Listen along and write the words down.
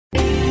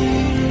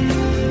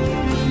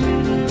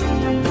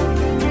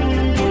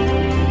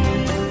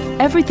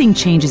Everything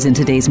changes in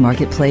today's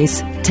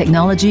marketplace.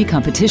 Technology,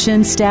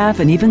 competition, staff,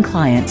 and even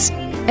clients.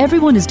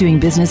 Everyone is doing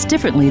business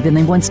differently than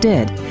they once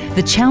did.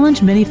 The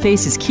challenge many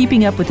face is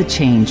keeping up with the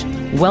change.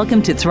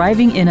 Welcome to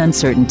Thriving in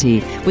Uncertainty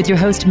with your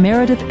host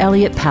Meredith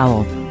Elliott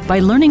Powell.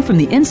 By learning from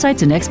the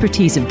insights and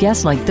expertise of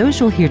guests like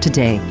those you'll hear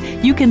today,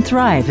 you can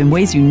thrive in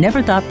ways you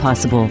never thought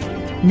possible.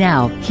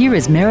 Now, here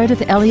is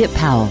Meredith Elliott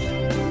Powell.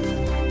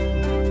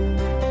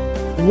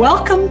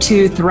 Welcome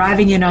to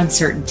Thriving in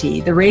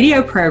Uncertainty, the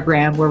radio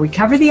program where we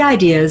cover the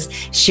ideas,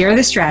 share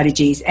the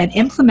strategies, and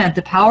implement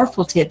the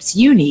powerful tips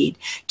you need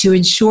to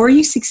ensure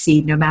you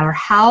succeed no matter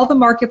how the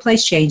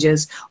marketplace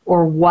changes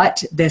or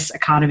what this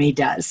economy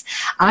does.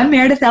 I'm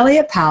Meredith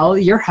Elliott Powell,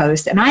 your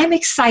host, and I am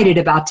excited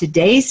about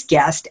today's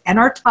guest and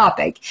our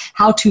topic,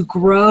 how to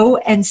grow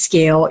and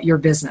scale your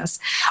business.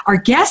 Our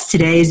guest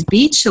today is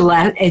Beat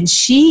Gillette, and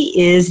she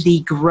is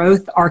the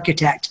growth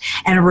architect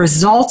and a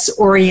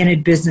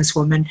results-oriented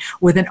businesswoman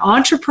with an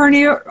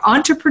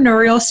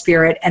entrepreneurial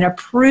spirit and a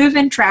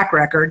proven track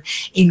record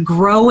in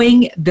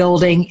growing,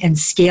 building, and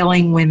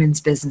scaling women's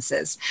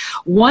businesses.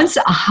 Once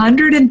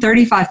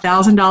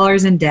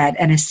 $135,000 in debt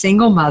and a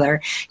single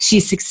mother, she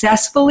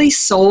successfully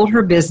sold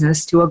her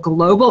business to a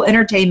global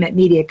entertainment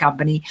media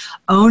company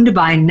owned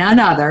by none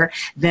other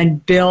than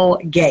Bill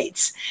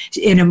Gates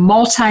in a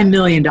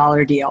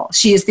multi-million-dollar deal.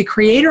 She is the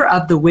creator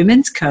of the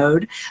Women's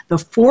Code, the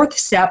fourth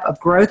step of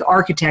growth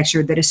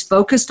architecture that is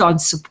focused on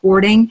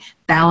supporting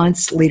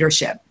balanced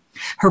leadership.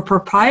 Her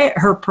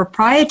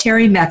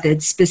proprietary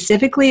methods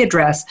specifically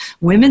address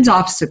women's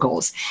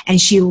obstacles, and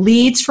she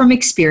leads from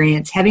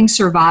experience, having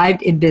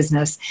survived in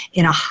business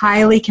in a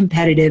highly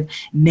competitive,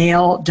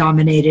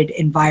 male-dominated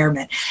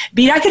environment.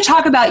 Beat, I could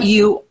talk about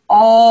you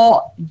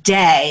all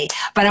day,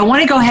 but I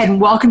want to go ahead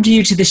and welcome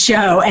you to the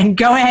show and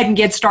go ahead and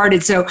get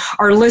started so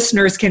our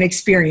listeners can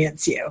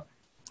experience you.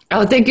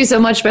 Oh, thank you so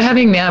much for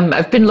having me.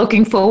 I've been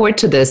looking forward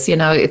to this. You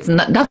know, it's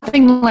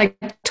nothing like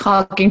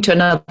talking to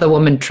another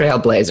woman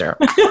trailblazer.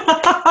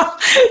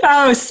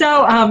 Oh,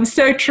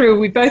 so true.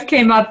 We both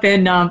came up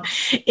in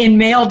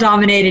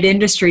male-dominated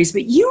industries,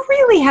 but you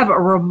really have a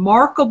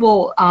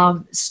remarkable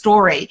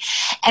story.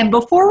 And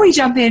before we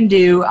jump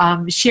into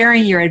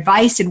sharing your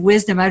advice and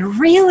wisdom, I'd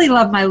really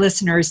love my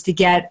listeners to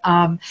get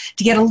a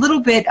little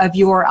bit of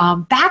your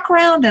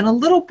background and a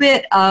little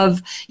bit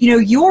of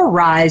your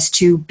rise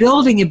to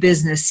building a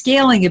business,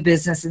 scaling a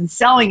business, and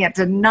selling it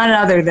to none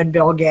other than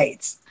Bill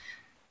Gates.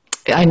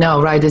 I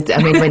know, right?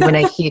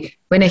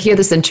 When I hear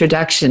this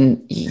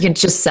introduction, it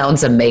just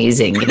sounds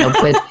amazing,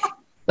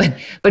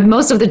 But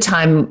most of the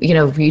time,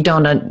 you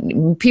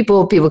don't.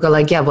 People go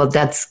like, yeah, well,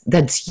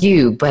 that's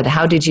you. But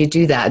how did you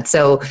do that?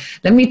 So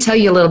let me tell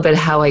you a little bit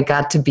how I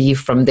got to be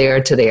from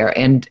there to there.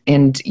 And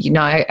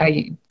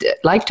I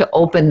like to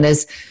open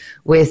this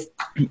with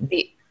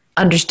the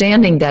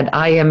understanding that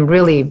I am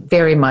really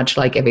very much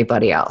like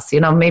everybody else,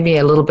 maybe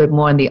a little bit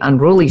more on the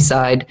unruly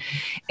side,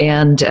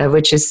 and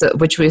which is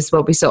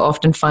what we so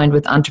often find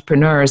with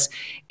entrepreneurs.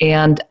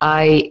 And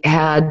I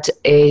had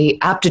a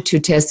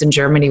aptitude test in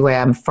Germany,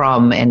 where I'm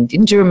from, and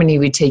in Germany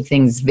we take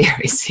things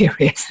very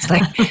serious. So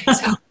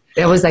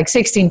there was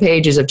 16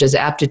 pages of just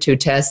aptitude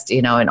tests,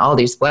 and all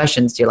these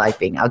questions. Do you like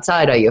being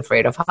outside? Are you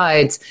afraid of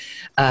heights?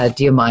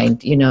 Do you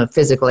mind,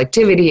 physical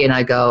activity? And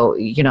I go,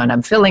 and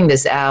I'm filling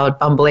this out,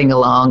 bumbling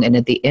along. And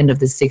at the end of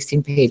the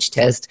 16-page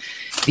test,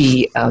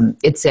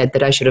 it said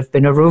that I should have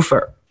been a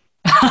roofer.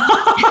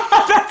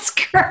 That's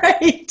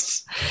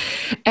great.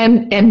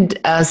 And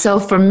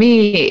so for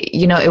me,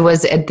 it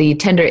was at the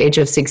tender age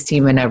of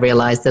 16 when I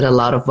realized that a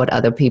lot of what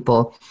other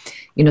people,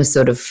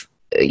 sort of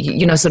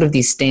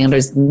these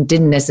standards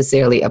didn't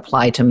necessarily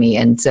apply to me.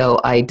 And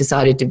so I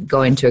decided to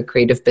go into a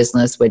creative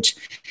business, which,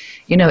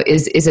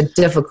 is a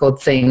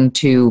difficult thing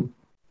to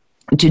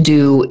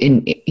do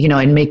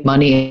and make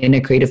money in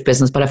a creative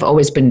business. But I've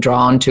always been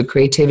drawn to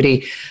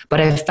creativity. But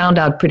I found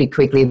out pretty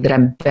quickly that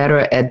I'm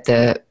better at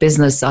the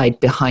business side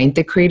behind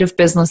the creative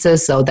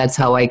businesses. So that's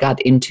how I got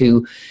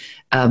into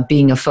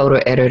being a photo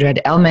editor at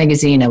Elle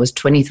Magazine. I was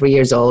 23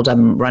 years old.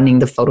 I'm running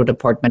the photo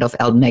department of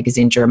Elle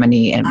Magazine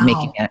Germany and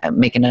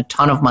making a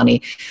ton of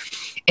money.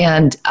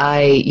 And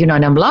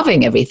and I'm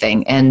loving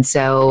everything. And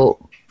so,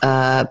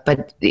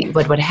 but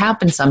what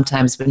happens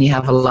sometimes when you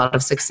have a lot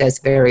of success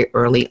very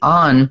early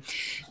on,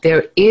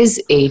 there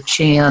is a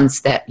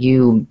chance that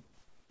you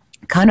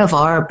kind of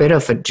are a bit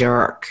of a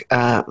jerk,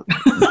 to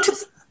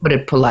put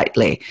it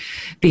politely,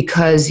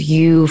 because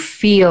you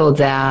feel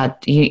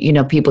that,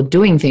 people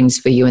doing things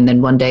for you. And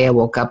then one day I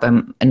woke up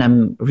and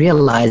I'm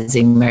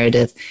realizing,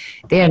 Meredith,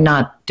 they're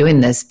not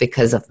doing this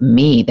because of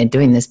me. They're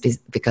doing this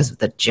because of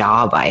the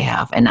job I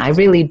have. And I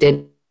really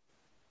didn't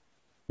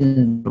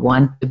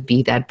want to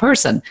be that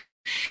person.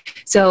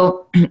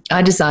 So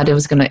I decided I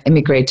was going to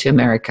immigrate to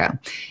America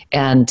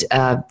and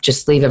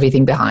just leave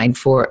everything behind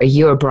for a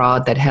year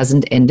abroad that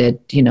hasn't ended,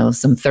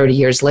 some 30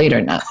 years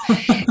later now.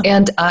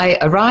 And I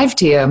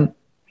arrived here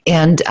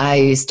and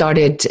I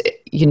started,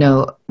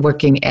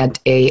 working at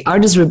a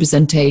artist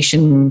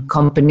representation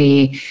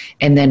company.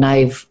 And then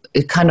I've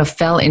it kind of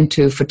fell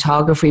into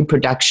photography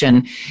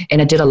production,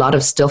 and I did a lot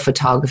of still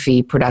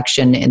photography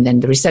production. And then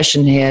the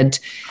recession hit,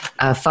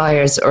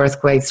 fires,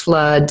 earthquakes,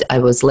 flood. I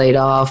was laid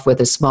off with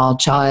a small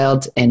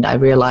child, and I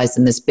realized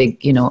in this big,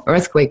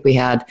 earthquake we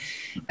had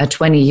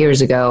 20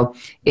 years ago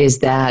is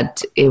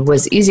that it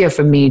was easier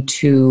for me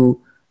to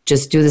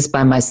just do this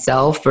by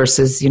myself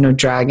versus,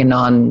 dragging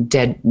on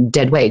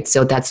dead weight.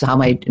 So that's how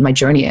my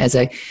journey as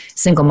a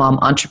single mom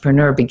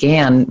entrepreneur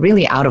began,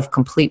 really out of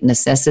complete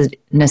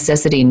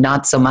necessity,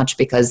 not so much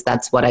because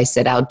that's what I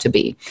set out to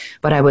be.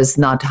 But I was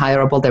not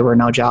hireable. There were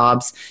no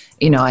jobs.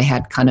 I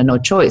had kind of no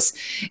choice.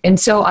 And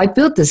so I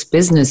built this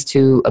business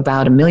to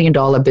about $1 million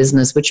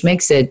business, which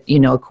makes it,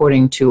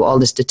 according to all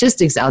the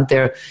statistics out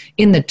there,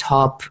 in the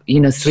top,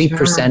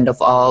 3% of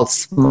all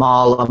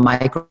small or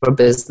micro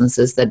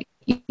businesses that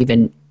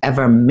even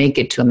ever make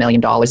it to $1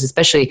 million.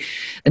 Especially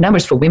the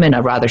numbers for women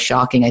are rather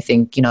shocking. I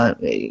think,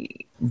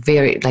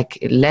 very like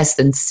less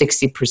than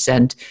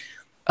 40%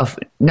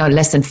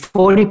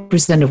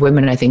 of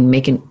women, I think,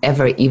 making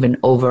ever even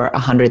over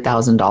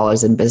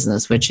 $100,000 in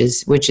business, which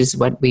is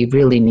what we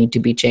really need to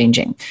be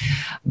changing.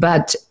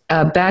 But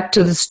back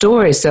to the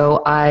story.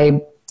 So I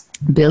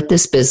built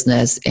this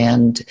business,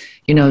 and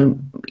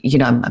I'm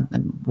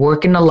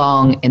working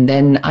along, and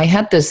then I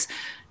had this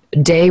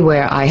day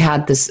where I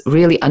had this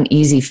really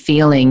uneasy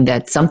feeling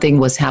that something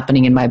was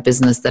happening in my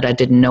business that I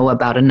didn't know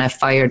about. And I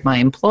fired my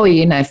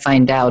employee, and I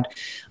find out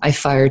I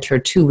fired her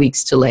 2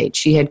 weeks too late.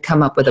 She had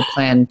come up with a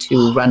plan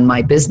to run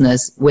my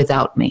business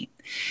without me.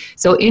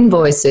 So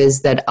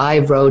invoices that I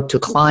wrote to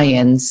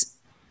clients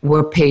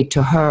were paid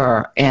to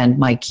her and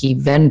my key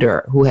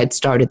vendor who had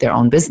started their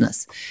own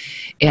business.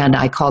 And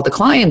I called the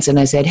clients and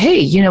I said,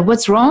 hey,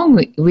 what's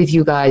wrong with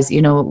you guys?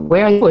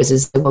 Where are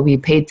invoices? Well, we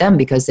paid them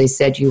because they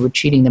said you were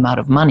cheating them out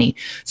of money.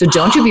 So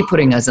don't you be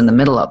putting us in the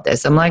middle of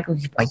this. I'm like,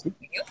 you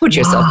put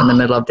yourself in the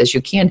middle of this.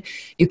 You can't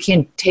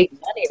take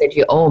money that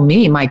you owe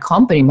me, my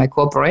company, my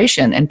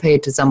corporation, and pay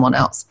it to someone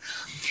else.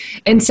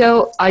 And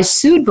so I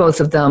sued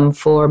both of them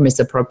for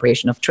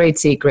misappropriation of trade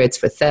secrets,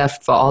 for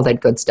theft, for all that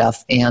good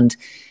stuff. And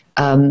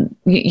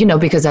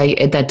because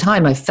at that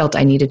time I felt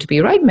I needed to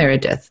be right,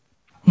 Meredith.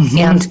 Mm-hmm.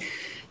 And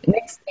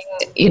next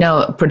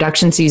thing,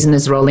 production season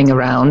is rolling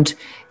around.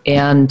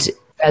 And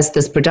as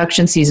this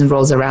production season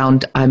rolls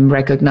around, I'm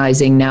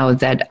recognizing now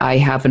that I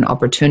have an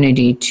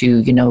opportunity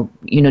to,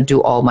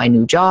 do all my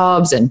new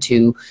jobs and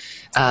to,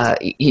 had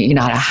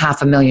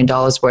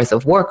 $500,000 worth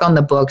of work on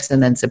the books.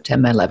 And then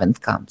September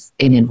 11th comes.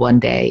 And in one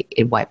day,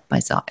 it wiped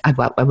myself. I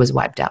was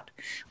wiped out.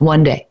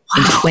 One day.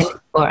 Wow. In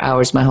 24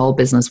 hours, my whole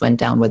business went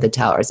down with the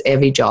towers.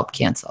 Every job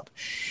canceled.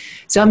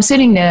 So I'm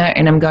sitting there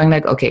and I'm going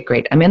like, okay,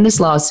 great. I'm in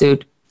this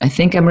lawsuit. I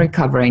think I'm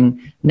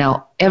recovering.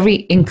 Now, every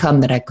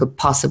income that I could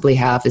possibly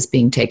have is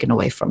being taken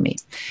away from me.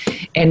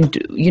 And,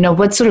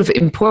 what's sort of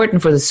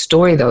important for the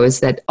story, though,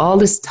 is that all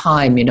this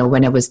time,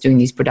 when I was doing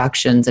these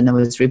productions and I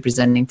was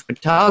representing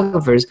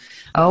photographers,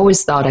 I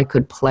always thought I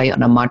could play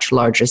on a much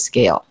larger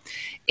scale.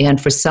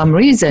 And for some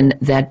reason,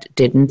 that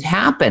didn't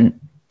happen,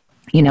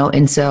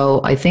 And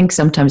so I think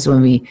sometimes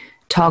when we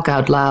talk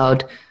out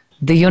loud,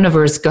 the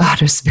universe, God,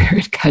 or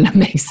spirit kind of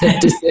makes a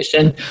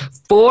decision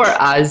for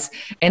us.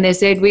 And they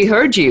said, we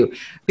heard you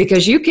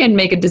because you can't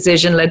make a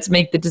decision. Let's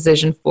make the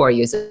decision for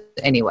you. So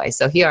anyway,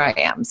 so here I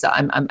am. So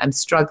I'm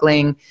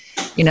struggling,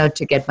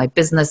 to get my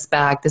business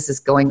back. This is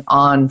going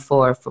on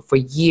for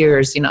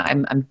years.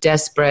 I'm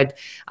desperate.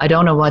 I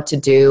don't know what to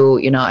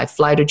do. I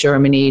fly to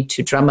Germany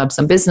to drum up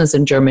some business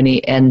in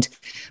Germany, and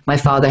my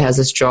father has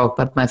a stroke,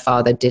 but my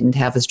father didn't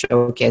have a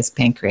stroke. He has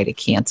pancreatic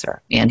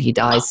cancer, and he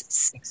dies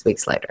 6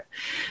 weeks later.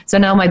 So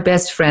now my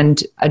best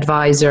friend,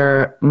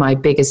 advisor, my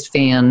biggest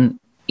fan,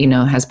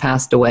 has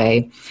passed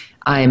away.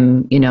 I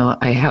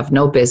have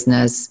no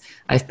business.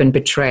 I've been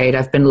betrayed.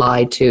 I've been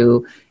lied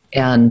to.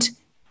 And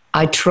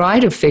I try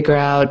to figure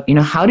out,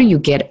 how do you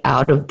get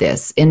out of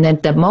this? And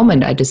at that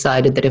moment, I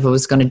decided that if I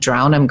was going to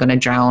drown, I'm going to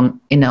drown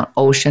in an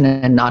ocean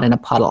and not in a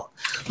puddle.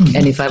 Mm-hmm.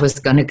 And if I was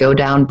going to go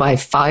down by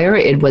fire,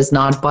 it was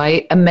not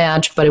by a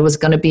match, but it was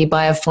going to be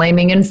by a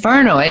flaming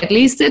inferno. At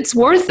least it's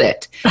worth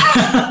it.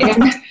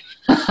 And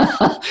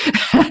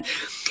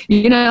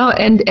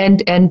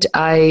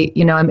I,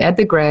 I'm at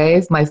the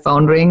grave, my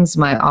phone rings,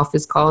 my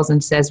office calls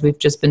and says, we've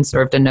just been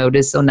served a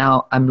notice. So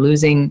now I'm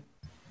losing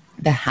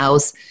the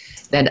house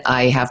that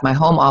I have my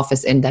home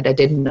office in that I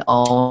didn't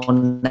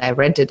own. I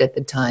rented at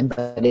the time,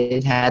 but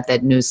it had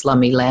that new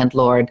slummy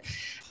landlord.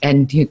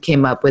 And you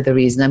came up with a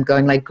reason. I'm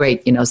going like,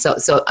 great,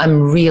 so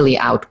I'm really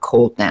out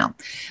cold now.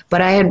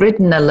 But I had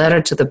written a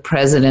letter to the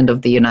President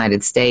of the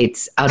United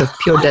States out of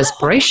pure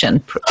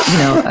desperation,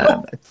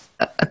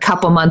 a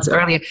couple months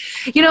earlier,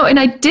 and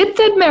I did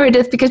that,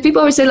 Meredith, because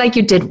people always say like,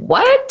 you did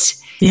what?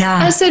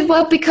 Yeah. I said,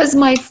 well, because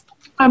my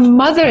our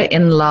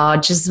mother-in-law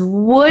just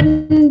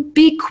wouldn't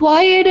be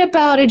quiet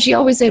about it. She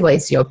always said, well,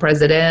 he's your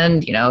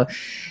president,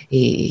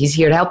 he's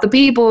here to help the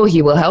people.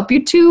 He will help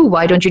you too.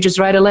 Why don't you just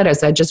write a letter?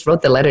 So I just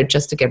wrote the letter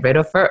just to get rid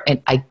of her.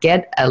 And I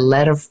get a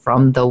letter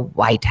from the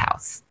White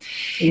House.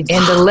 And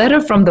the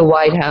letter from the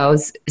White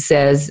House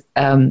says,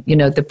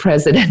 the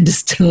president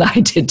is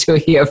delighted to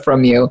hear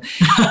from you.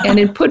 And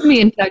it put me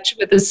in touch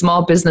with the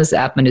Small Business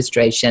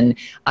Administration.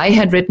 I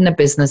had written a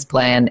business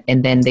plan,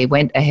 and then they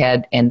went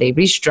ahead and they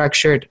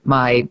restructured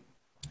my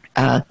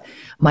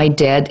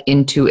debt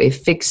into a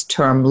fixed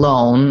term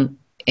loan,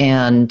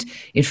 and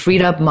it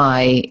freed up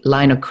my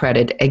line of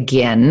credit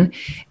again.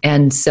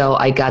 And so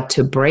I got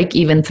to break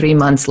even 3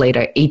 months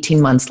later. 18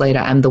 months later,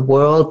 I'm the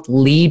world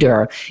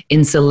leader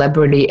in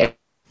celebrity at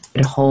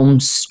home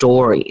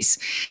stories.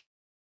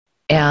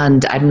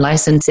 And I'm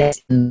licensed,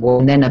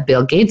 and then a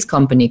Bill Gates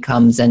company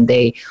comes, and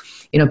they,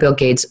 Bill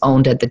Gates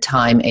owned at the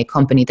time a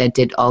company that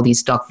did all these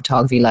stock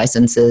photography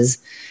licenses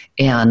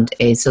and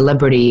a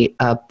celebrity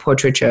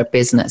portraiture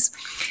business.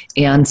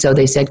 And so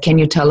they said, can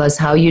you tell us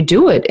how you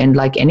do it? And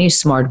like any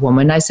smart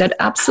woman, I said,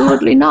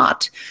 absolutely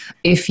not.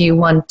 If you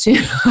want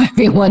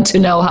to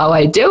know how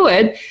I do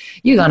it,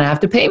 you're going to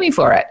have to pay me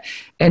for it.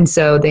 And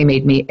so they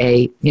made me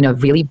a,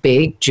 really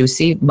big,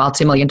 juicy,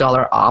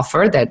 multi-million-dollar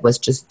offer that was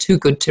just too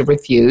good to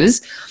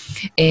refuse.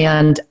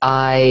 And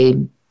I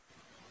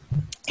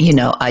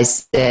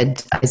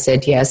said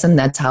yes, and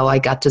that's how I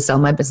got to sell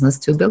my business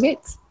to Bill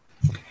Gates.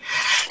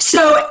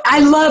 So I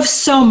love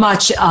so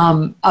much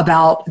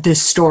about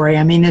this story.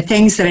 I mean, the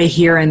things that I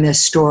hear in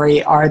this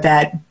story are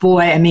that,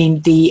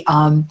 the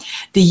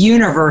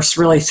universe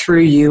really threw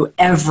you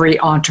every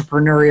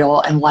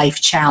entrepreneurial and life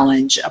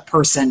challenge a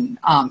person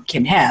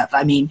can have.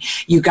 I mean,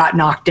 you got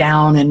knocked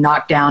down and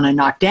knocked down and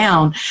knocked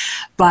down,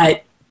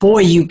 but boy,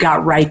 you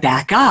got right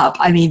back up.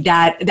 I mean,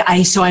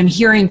 so I'm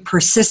hearing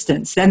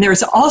persistence. Then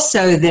there's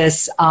also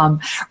this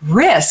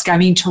risk. I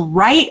mean, to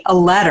write a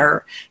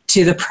letter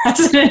to the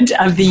President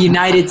of the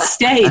United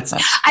States.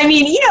 I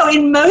mean,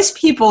 in most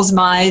people's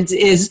minds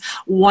is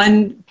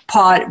one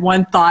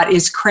thought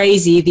is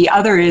crazy. The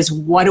other is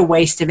what a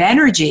waste of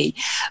energy.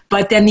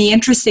 But then the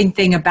interesting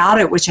thing about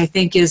it, which I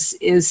think is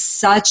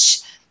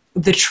such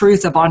the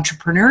truth of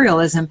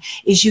entrepreneurialism,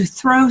 is you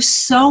throw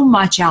so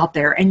much out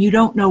there and you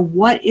don't know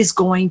what is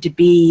going to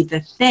be the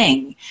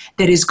thing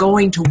that is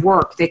going to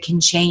work, that can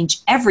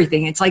change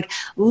everything. It's like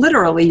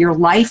literally your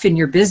life and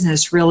your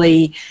business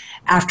really,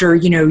 after,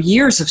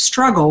 years of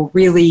struggle,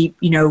 really,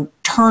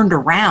 turned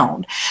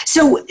around.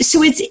 So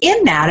it's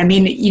in that. I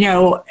mean,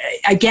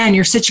 again,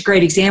 you're such a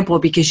great example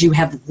because you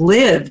have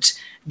lived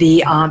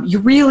you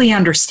really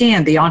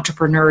understand the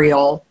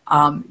entrepreneurial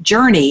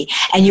journey,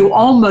 and you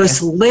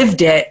almost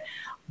lived it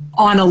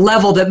on a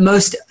level that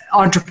most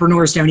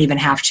entrepreneurs don't even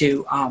have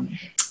to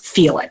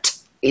feel it.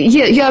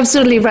 Yeah, you're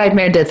absolutely right,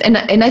 Meredith. And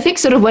I think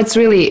sort of what's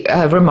really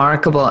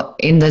remarkable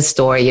in this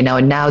story,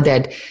 and now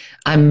that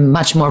I'm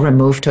much more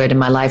removed to it, and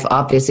my life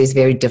obviously is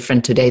very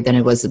different today than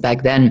it was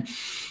back then.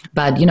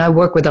 But, I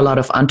work with a lot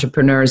of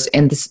entrepreneurs,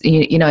 and this,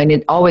 and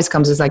it always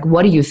comes as like,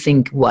 what do you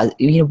think was,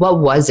 what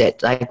was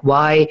it? Like,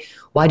 why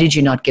did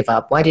you not give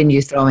up? Why didn't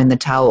you throw in the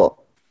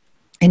towel?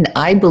 And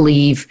I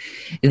believe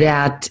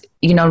that,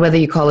 whether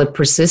you call it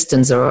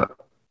persistence or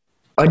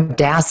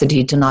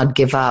audacity to not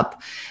give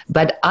up,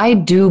 but I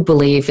do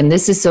believe, and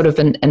this is sort of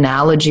an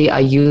analogy I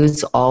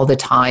use all the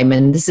time,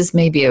 and this is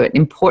maybe an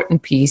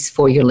important piece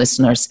for your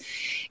listeners,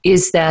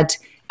 is that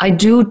I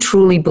do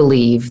truly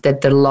believe that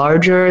the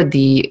larger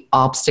the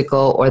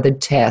obstacle or the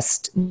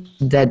test,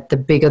 that the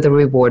bigger the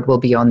reward will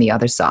be on the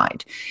other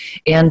side.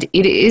 And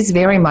it is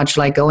very much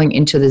like going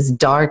into this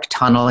dark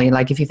tunnel.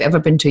 Like if you've ever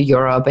been to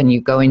Europe and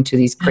you go into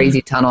these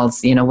crazy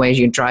tunnels, where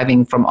you're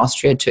driving from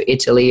Austria to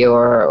Italy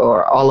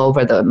or all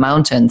over the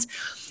mountains,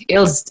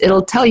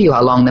 it'll tell you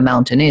how long the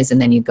mountain is. And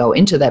then you go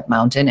into that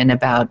mountain, and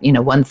about,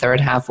 1/3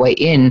 halfway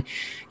in,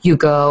 you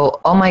go,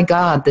 oh my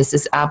God, this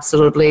is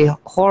absolutely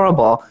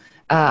horrible.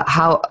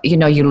 How, you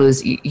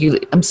lose,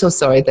 I'm so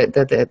sorry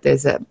that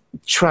there's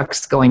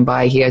trucks going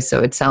by here,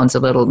 so it sounds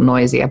a little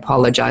noisy. I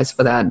apologize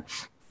for that.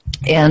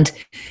 And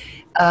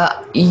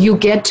you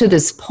get to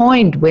this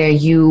point where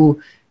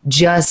you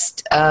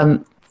just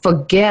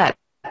forget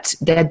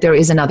that there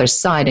is another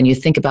side, and you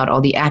think about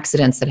all the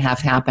accidents that have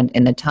happened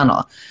in the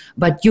tunnel.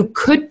 But you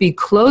could be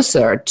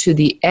closer to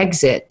the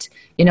exit.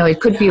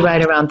 It could be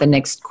right around the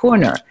next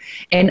corner.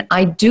 And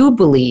I do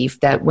believe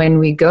that when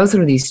we go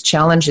through these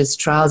challenges,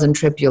 trials, and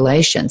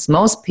tribulations,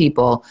 most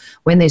people,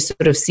 when they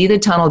sort of see the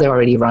tunnel, they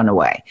already run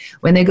away.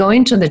 When they go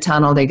into the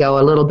tunnel, they go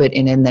a little bit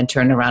in and then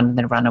turn around and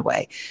then run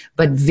away.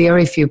 But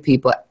very few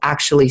people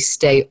actually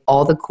stay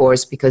all the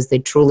course because they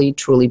truly,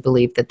 truly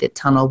believe that the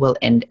tunnel will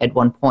end at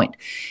one point.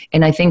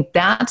 And I think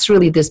that's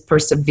really this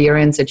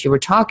perseverance that you were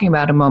talking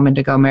about a moment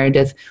ago,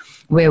 Meredith,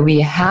 where we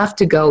have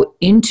to go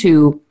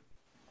into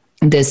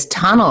this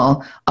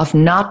tunnel of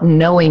not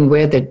knowing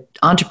where the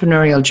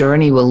entrepreneurial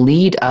journey will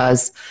lead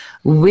us,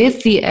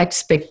 with the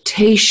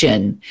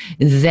expectation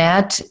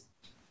that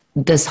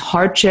this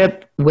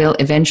hardship will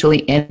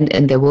eventually end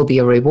and there will be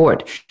a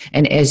reward.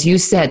 And as you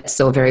said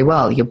so very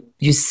well,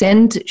 you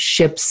send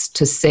ships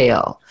to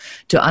sail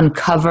to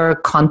uncover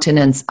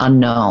continents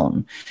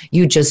unknown.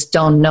 You just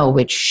don't know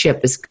which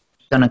ship is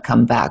going to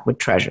come back with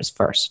treasures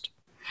first.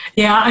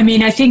 Yeah, I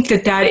mean, I think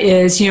that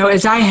is,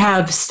 as I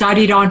have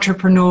studied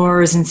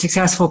entrepreneurs and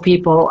successful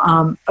people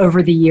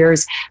over the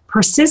years,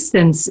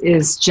 persistence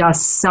is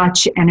just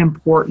such an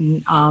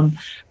important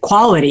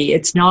quality.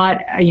 It's not,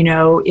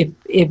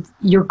 if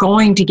you're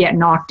going to get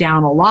knocked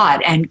down a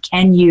lot, and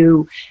can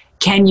you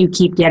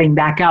keep getting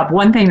back up?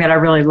 One thing that I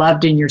really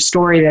loved in your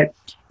story that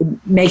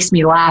makes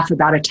me laugh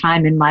about a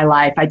time in my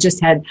life, I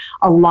just had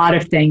a lot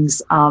of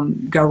things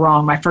go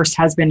wrong. My first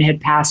husband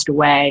had passed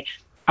away.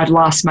 I'd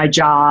lost my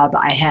job.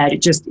 I had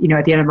just, at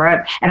the end of my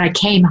rope. And I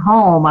came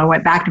home, I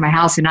went back to my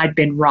house and I'd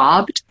been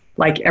robbed.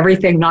 Like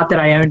everything, not that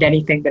I owned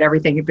anything, but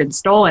everything had been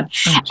stolen.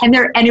 And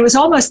it was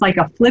almost like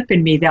a flip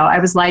in me though. I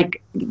was like,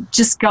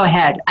 just go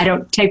ahead. I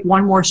don't take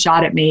one more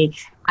shot at me.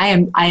 I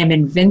am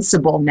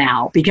invincible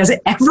now because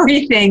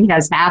everything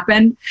has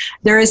happened.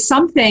 There is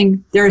some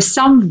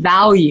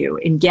value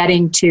in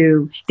getting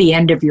to the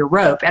end of your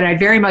rope. And I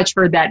very much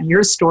heard that in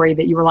your story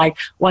that you were like,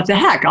 what the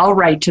heck? I'll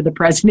write to the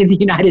President of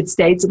the United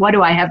States. What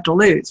do I have to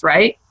lose,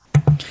 right?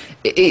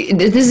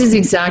 This is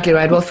exactly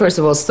right. Well, first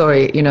of all,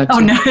 sorry,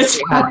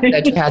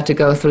 that you had to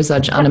go through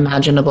such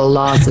unimaginable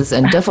losses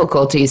and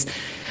difficulties.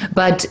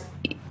 But,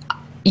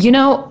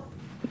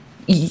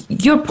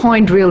 your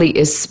point really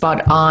is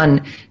spot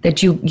on,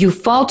 that you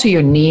fall to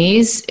your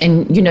knees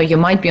and, you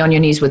might be on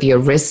your knees with your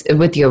wrist,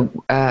 with your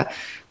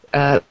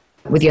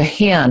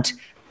hand,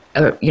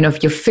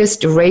 if your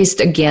fist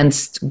raised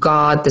against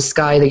God, the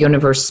sky, the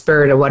universe,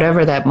 spirit, or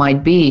whatever that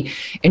might be,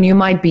 and you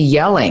might be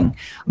yelling,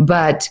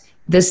 but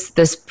this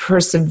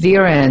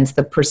perseverance,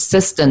 the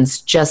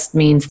persistence just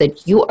means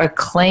that you are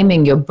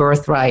claiming your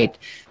birthright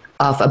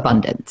of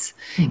abundance.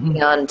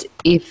 Mm-hmm. And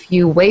if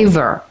you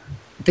waver,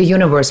 the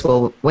universe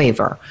will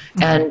waver.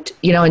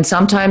 Mm-hmm. And,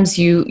 sometimes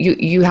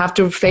you have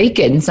to fake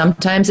it. And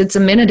sometimes it's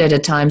a minute at a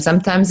time.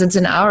 Sometimes it's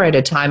an hour at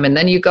a time. And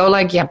then you go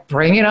like, yeah,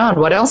 bring it on.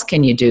 What else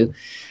can you do?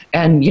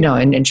 And,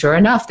 and sure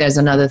enough, there's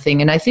another thing.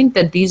 And I think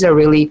that these are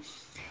really,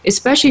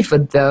 especially for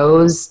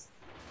those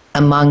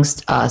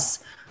amongst us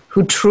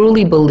who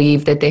truly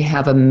believe that they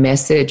have a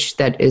message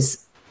that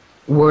is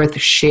worth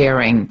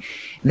sharing,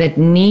 that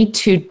need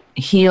to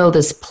heal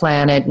this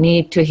planet,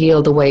 need to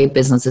heal the way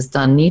business is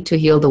done, need to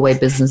heal the way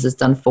business is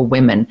done for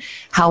women,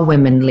 how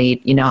women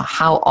lead,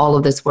 how all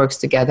of this works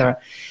together.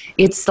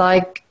 It's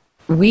like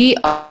we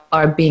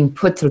are being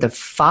put through the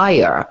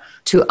fire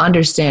to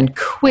understand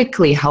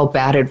quickly how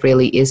bad it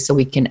really is so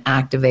we can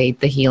activate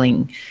the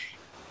healing,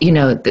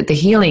 the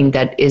healing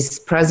that is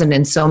present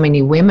in so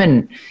many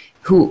women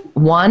who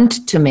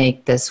want to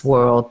make this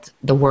world,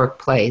 the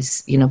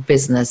workplace,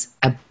 business,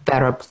 a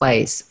better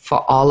place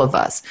for all of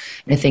us.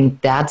 And I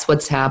think that's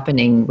what's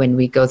happening when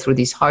we go through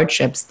these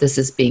hardships. This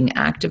is being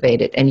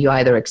activated, and you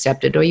either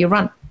accept it or you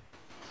run.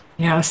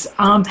 Yes.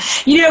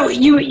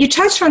 You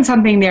touched on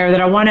something there that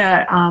I want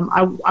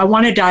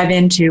to dive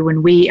into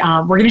when we're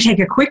going to take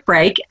a quick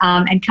break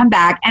and come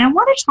back. And I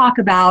want to talk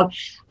about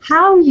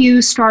how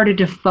you started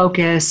to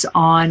focus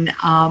on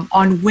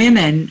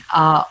women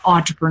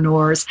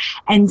entrepreneurs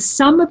and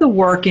some of the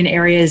work in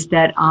areas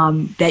that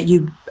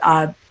you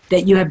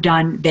have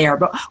done there.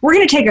 But we're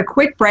going to take a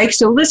quick break.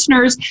 So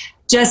listeners,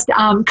 just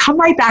come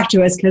right back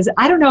to us, because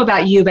I don't know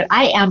about you, but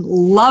I am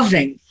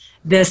loving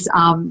this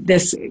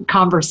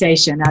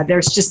conversation.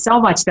 There's just so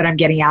much that I'm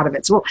getting out of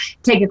it. So we'll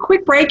take a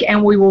quick break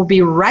and we will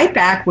be right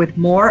back with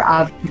more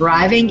of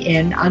Thriving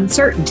in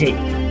Uncertainty.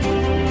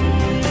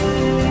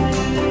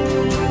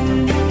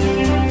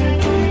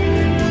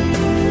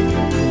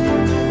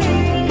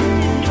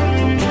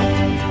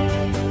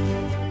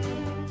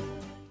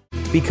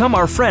 Become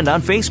our friend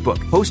on Facebook.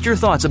 Post your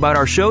thoughts about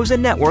our shows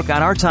and network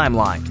on our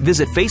timeline.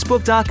 Visit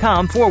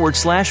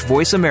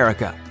facebook.com/Voice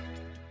America.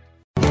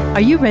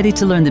 Are you ready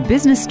to learn the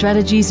business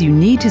strategies you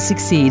need to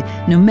succeed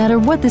no matter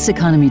what this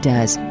economy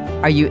does?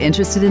 Are you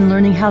interested in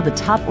learning how the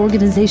top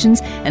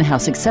organizations and how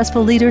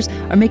successful leaders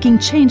are making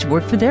change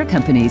work for their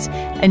companies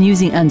and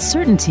using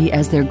uncertainty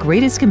as their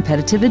greatest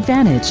competitive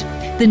advantage?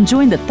 Then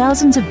join the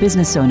thousands of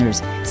business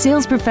owners,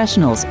 sales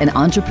professionals, and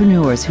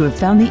entrepreneurs who have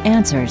found the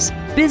answers.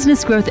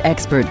 Business growth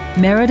expert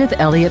Meredith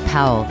Elliott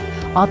Powell,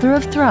 author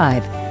of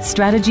Thrive,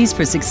 Strategies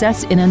for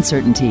Success in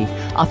Uncertainty,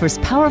 offers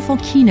powerful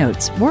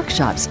keynotes,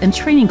 workshops, and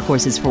training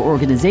courses for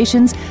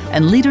organizations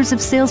and leaders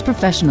of sales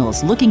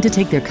professionals looking to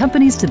take their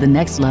companies to the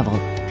next level.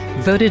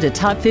 Voted a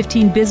top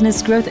 15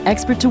 business growth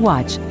expert to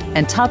watch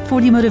and top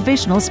 40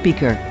 motivational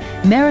speaker,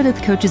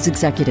 Meredith coaches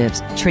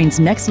executives, trains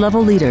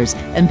next-level leaders,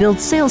 and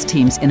builds sales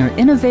teams in her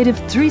innovative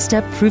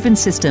 3-step proven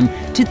system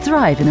to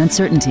thrive in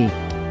uncertainty.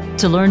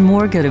 To learn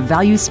more, go to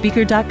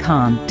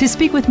valuespeaker.com to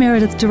speak with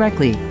Meredith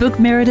directly, book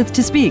Meredith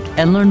to speak,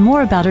 and learn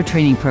more about her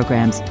training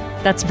programs.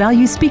 That's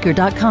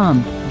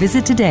valuespeaker.com.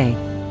 Visit today.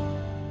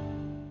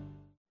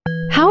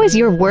 How is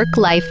your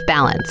work-life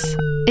balance?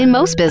 In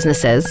most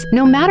businesses,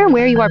 no matter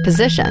where you are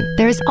positioned,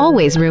 there is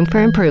always room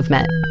for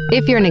improvement.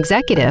 If you're an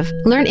executive,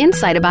 learn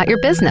insight about your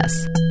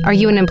business. Are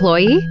you an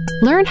employee?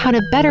 Learn how to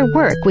better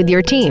work with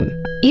your team.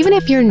 Even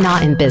if you're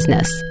not in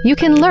business, you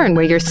can learn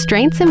where your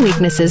strengths and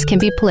weaknesses can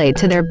be played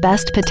to their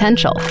best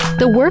potential.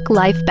 The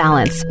Work-Life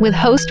Balance with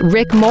host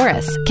Rick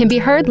Morris can be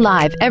heard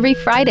live every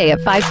Friday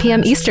at 5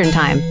 p.m. Eastern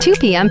Time, 2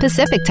 p.m.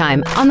 Pacific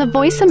Time on the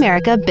Voice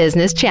America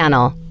Business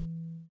Channel.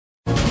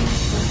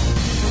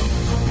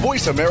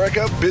 Voice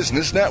America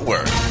Business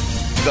Network,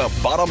 the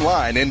bottom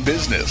line in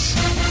business.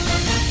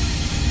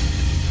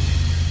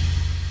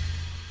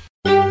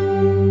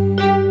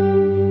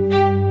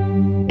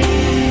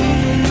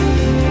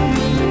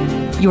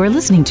 You're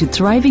listening to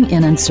Thriving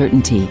in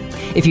Uncertainty.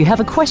 If you have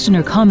a question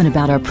or comment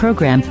about our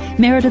program,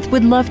 Meredith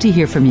would love to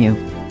hear from you.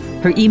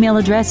 Her email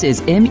address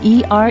is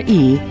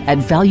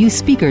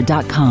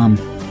mere@valuespeaker.com.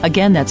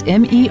 Again, that's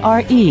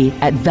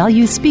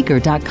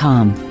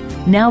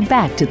mere@valuespeaker.com. Now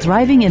back to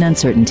Thriving in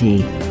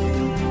Uncertainty.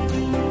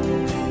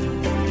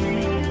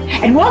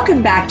 And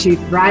welcome back to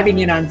Thriving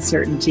in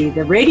Uncertainty,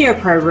 the radio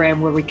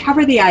program where we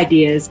cover the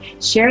ideas,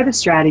 share the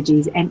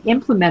strategies, and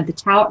implement the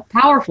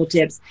powerful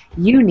tips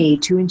you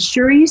need to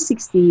ensure you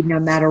succeed no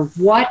matter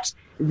what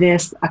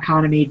this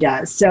economy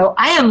does. So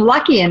I am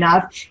lucky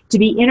enough to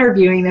be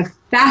interviewing the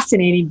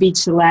fascinating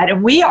Beach Gillette,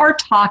 and we are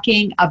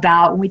talking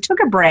about, when we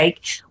took a break,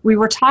 we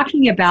were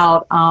talking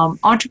about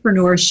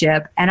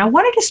entrepreneurship, and I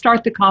wanted to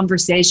start the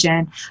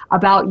conversation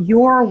about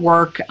your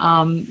work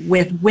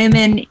with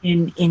women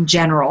in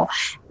general.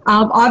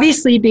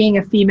 Obviously, being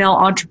a female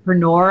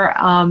entrepreneur,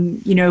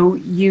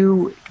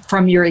 you,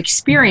 from your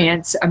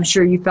experience, I'm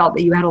sure you felt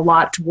that you had a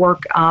lot to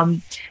work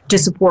to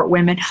support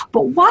women.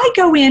 But why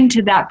go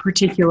into that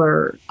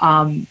particular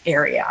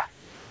area?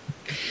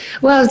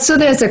 Well, so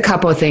there's a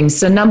couple of things.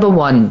 So number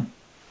one,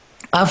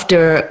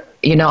 after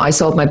I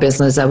sold my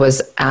business, I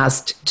was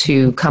asked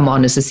to come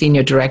on as a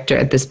senior director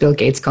at this Bill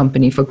Gates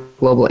company for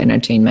global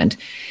entertainment.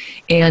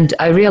 And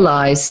I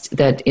realized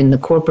that in the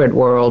corporate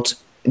world,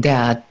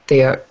 that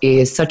there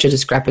is such a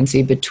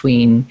discrepancy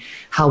between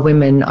how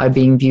women are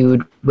being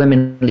viewed,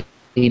 women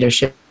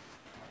leadership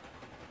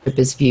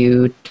is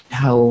viewed,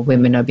 how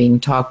women are being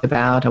talked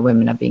about, how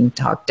women are being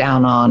talked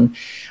down on.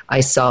 I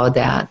saw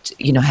that,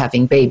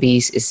 having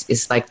babies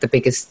is like the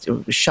biggest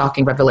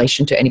shocking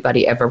revelation to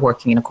anybody ever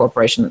working in a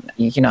corporation.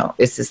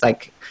 It's just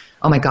like,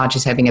 oh my God,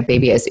 she's having a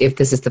baby, as if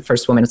this is the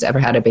first woman who's ever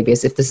had a baby,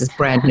 as if this is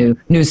brand new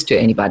news to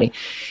anybody.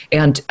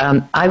 And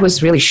I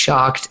was really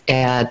shocked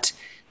at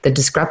the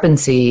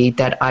discrepancy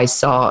that I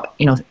saw,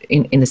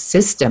 in the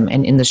system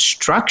and in the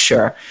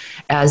structure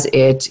as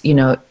it,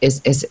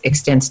 is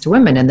extends to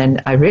women. And then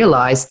I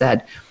realized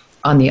that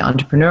on the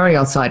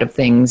entrepreneurial side of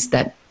things,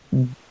 that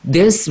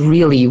this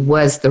really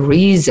was the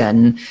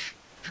reason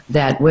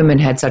that women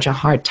had such a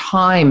hard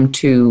time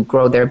to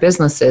grow their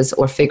businesses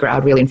or figure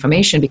out real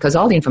information, because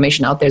all the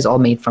information out there is all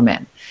made for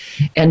men.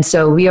 And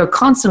so we are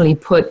constantly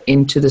put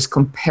into this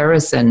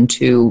comparison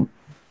to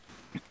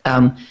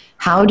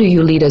how do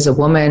you lead as a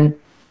woman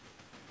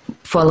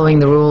following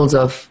the rules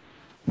of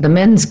the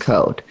men's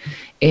code.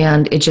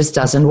 And it just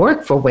doesn't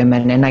work for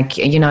women. And I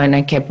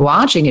kept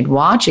watching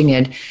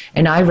it,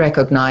 and I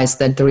recognized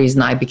that the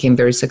reason I became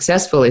very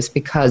successful is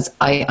because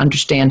I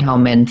understand how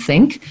men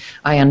think,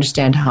 I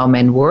understand how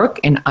men work,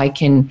 and I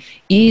can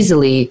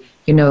easily,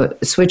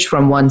 switch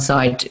from one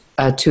side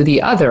to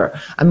the other.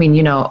 I mean,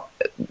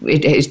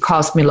 it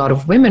cost me a lot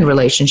of women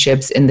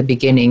relationships in the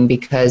beginning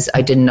because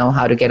I didn't know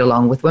how to get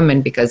along with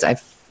women, because I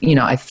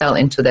fell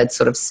into that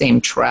sort of same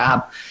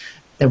trap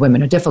that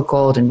women are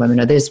difficult and women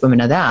are this, women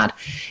are that.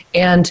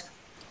 And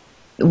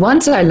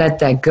once I let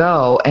that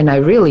go and I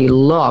really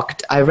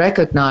looked, I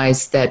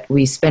recognized that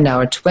we spend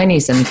our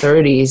 20s and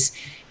 30s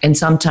and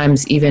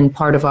sometimes even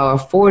part of our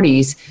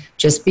 40s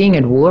just being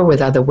at war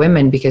with other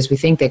women because we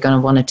think they're going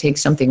to want to take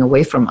something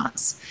away from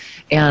us.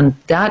 And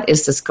that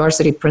is the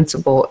scarcity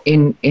principle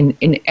in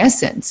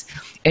essence.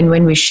 And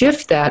when we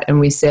shift that and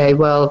we say,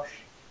 well,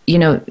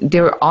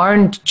 there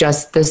aren't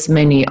just this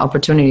many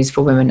opportunities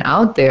for women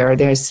out there.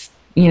 There's,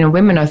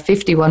 women are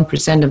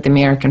 51% of the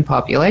American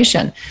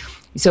population.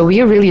 So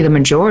we are really the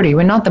majority.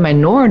 We're not the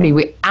minority.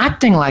 We're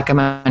acting like a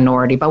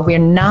minority, but we're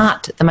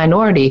not the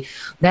minority.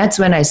 That's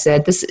when I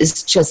said, this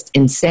is just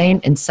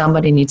insane, and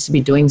somebody needs to be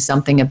doing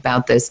something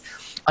about this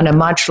on a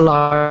much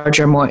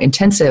larger, more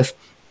intensive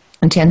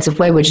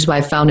way, which is why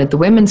I founded the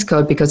Women's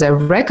Code, because I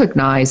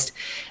recognized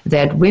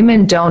that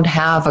women don't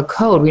have a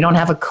code. We don't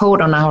have a code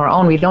on our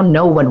own. We don't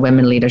know what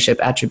women leadership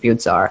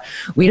attributes are.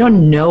 We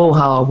don't know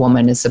how a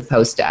woman is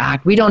supposed to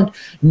act. We don't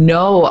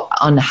know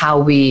on how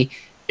we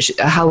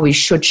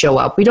should show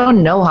up. We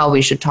don't know how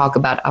we should talk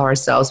about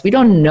ourselves. We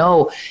don't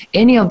know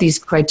any of these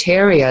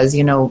criterias.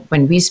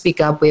 When we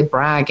speak up, we're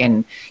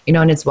bragging,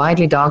 and it's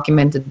widely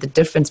documented the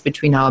difference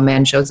between how a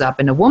man shows up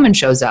and a woman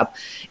shows up.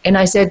 And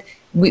I said,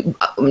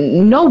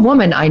 no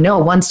woman I know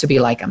wants to be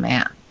like a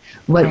man.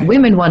 What right.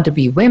 Women want to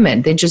be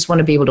women. They just want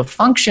to be able to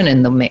function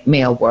in the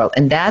male world.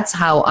 And that's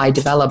how I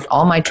developed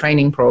all my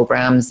training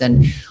programs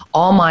and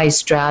all my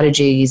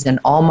strategies and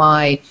all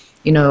my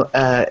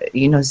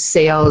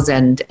sales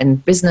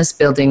and business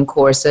building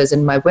courses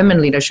and my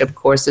women leadership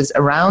courses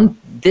around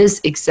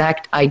this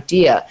exact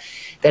idea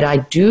that I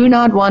do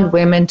not want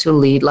women to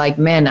lead like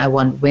men. I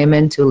want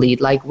women to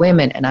lead like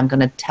women. And I'm going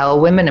to tell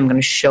women, I'm going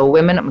to show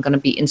women, I'm going to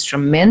be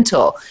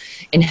instrumental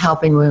in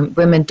helping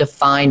women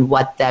define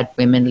what that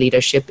women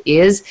leadership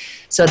is,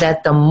 so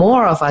that the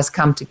more of us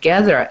come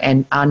together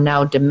and are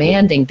now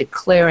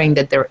declaring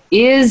that there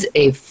is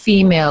a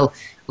female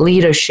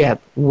leadership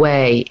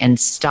way and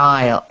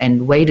style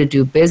and way to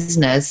do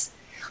business,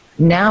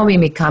 now we're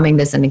becoming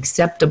this an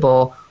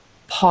acceptable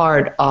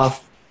part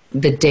of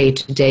the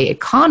day-to-day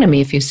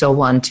economy, if you so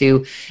want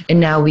to.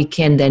 And now we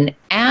can then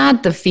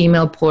add the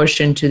female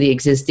portion to the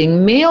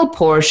existing male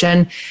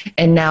portion,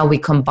 and now we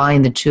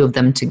combine the two of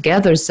them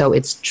together, so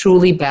it's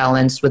truly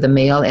balanced with the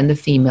male and the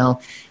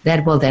female.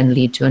 That will then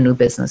lead to a new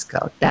business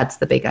code. That's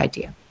the big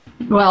idea.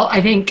 Well,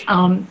 I think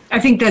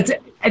that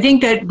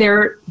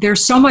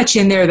there's so much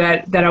in there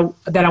that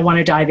I want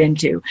to dive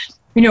into.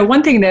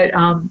 One thing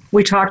that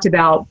we talked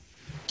about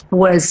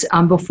was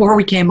before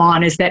we came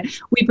on is that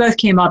we both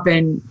came up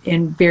in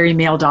very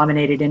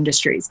male-dominated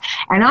industries,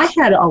 and I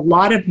had a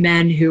lot of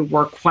men who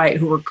were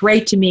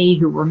great to me,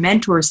 who were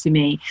mentors to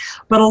me,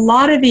 but a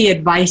lot of the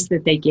advice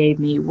that they gave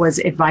me was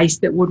advice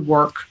that would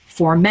work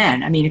for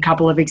men. I mean, a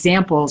couple of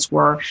examples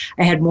were,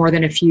 I had more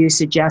than a few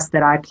suggest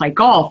that I play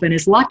golf, and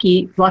as luck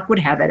would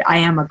have it, I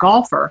am a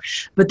golfer.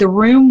 But the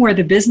room where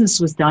the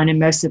business was done in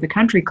most of the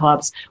country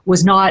clubs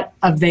was not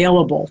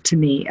available to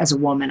me as a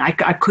woman. I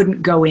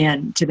couldn't go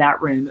into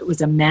that room. It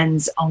was a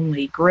men's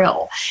only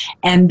grill.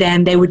 And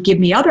then they would give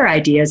me other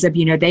ideas of,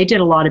 they did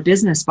a lot of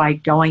business by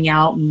going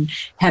out and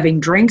having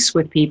drinks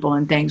with people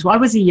and things. Well, I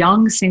was a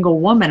young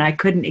single woman. I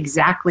couldn't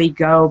exactly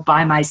go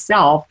by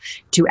myself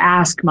to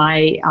ask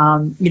my,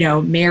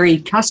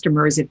 married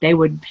customers if they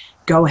would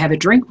go have a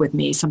drink with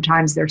me.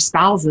 Sometimes their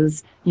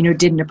spouses,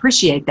 didn't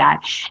appreciate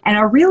that. And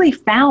I really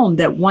found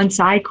that once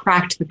I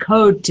cracked the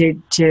code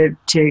to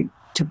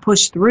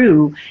push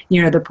through,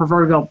 the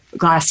proverbial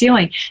glass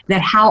ceiling,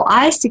 that how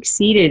I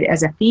succeeded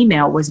as a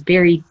female was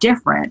very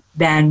different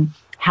than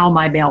how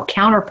my male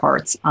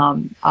counterparts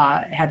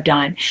have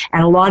done.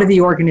 And a lot of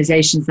the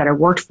organizations that I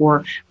worked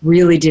for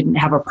really didn't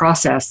have a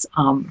process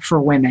for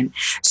women.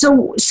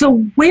 So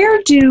where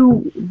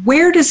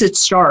does it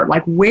start?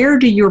 Like, where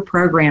do your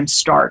programs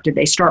start? Do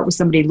they start with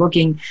somebody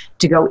looking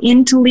to go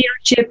into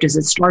leadership? Does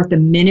it start the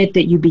minute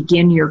that you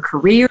begin your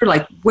career?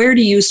 Like, where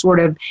do you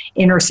sort of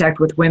intersect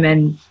with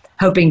women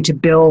hoping to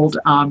build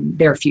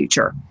their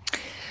future?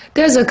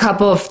 There's a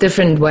couple of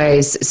different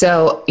ways.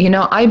 So,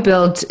 I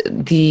built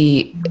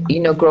the,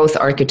 growth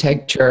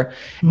architecture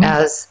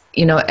as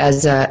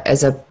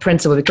a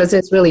principle, because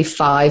there's really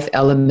 5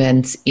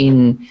 elements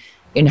in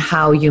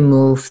how you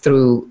move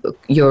through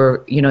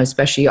your,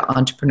 especially your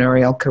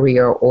entrepreneurial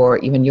career or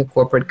even your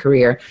corporate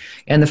career.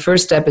 And the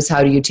first step is,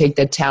 how do you take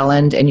that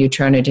talent and you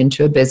turn it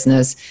into a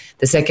business?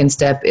 The second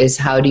step is,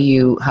 how do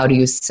you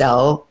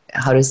sell?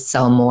 How to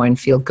sell more and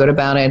feel good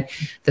about it.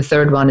 The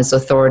third one is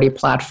authority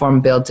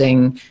platform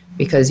building,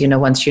 because,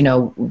 once you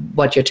know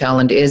what your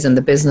talent is and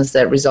the business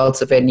that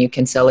results of it and you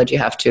can sell it, you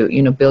have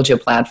to, build your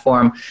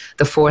platform.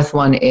 The fourth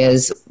one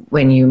is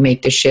when you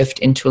make the shift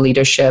into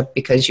leadership,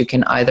 because you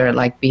can either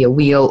be a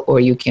wheel or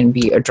you can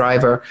be a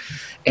driver.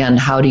 And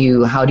how do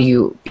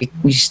you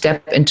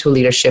step into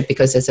leadership?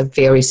 Because there's a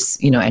very,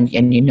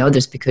 and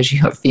this because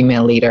you're a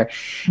female leader,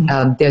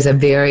 there's a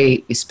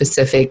very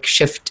specific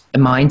shift, a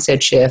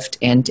mindset shift,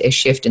 and a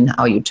shift in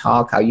how you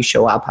talk, how you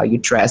show up, how you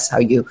dress, how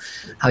you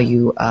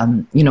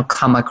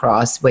come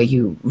across, where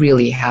you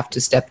really have to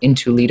step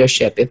into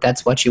leadership if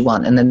that's what you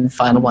want. And then the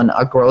final one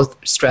are growth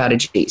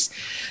strategies.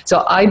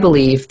 So I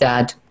believe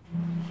that,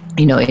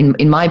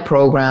 in my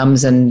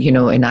programs,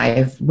 and I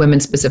have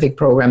women-specific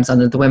programs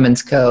under the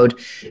Women's Code,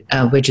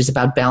 which is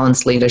about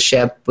balanced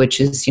leadership,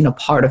 which is,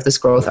 part of this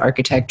growth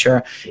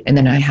architecture. And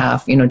then I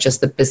have,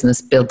 just the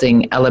business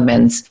building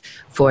elements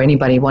for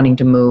anybody wanting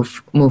to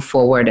move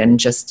forward and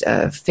just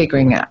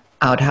figuring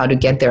out how to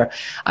get there.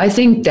 I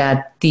think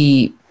that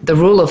the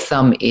rule of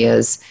thumb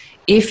is,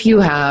 if you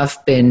have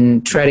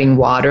been treading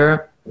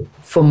water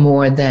for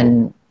more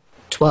than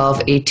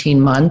 12, 18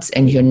 months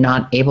and you're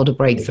not able to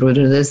break through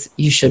to this,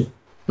 you should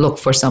look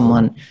for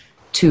someone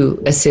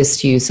to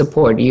assist you,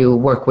 support you,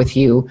 work with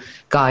you,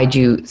 guide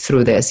you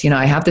through this.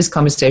 I have this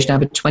conversation. I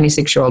have a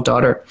 26-year-old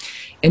daughter,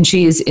 and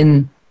she's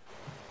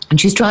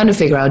trying to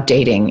figure out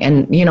dating.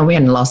 And, we're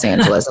in Los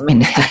Angeles. I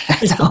mean,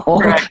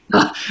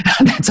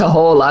 that's a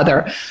whole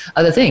other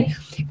thing.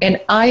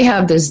 And I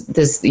have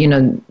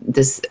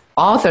this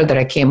author that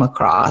I came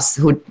across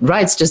who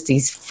writes just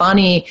these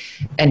funny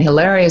and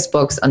hilarious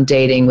books on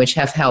dating, which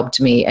have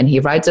helped me. And he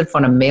writes it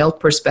from a male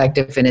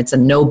perspective, and it's a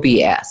no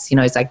BS.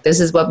 It's like, this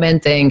is what men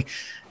think,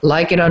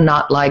 like it or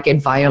not like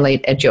it,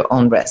 violate at your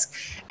own risk.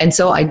 And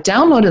so I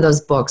downloaded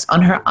those books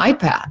on her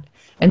iPad.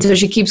 And so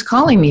she keeps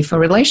calling me for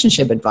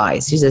relationship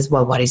advice. She says,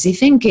 well, what is he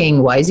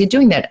thinking? Why is he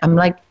doing that? I'm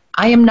like,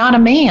 I am not a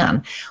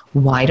man.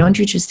 Why don't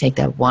you just take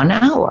that 1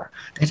 hour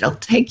that it'll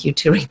take you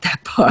to read that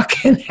book,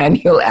 and then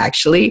you'll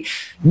actually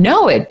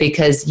know it,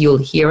 because you'll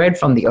hear it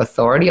from the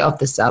authority of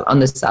on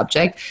the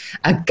subject,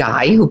 a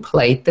guy who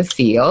played the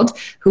field,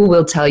 who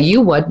will tell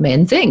you what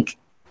men think.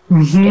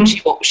 Mm-hmm.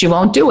 And she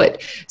won't do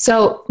it.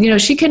 So,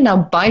 she can now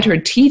bite her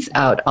teeth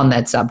out on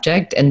that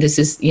subject. And this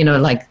is,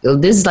 like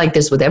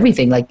this with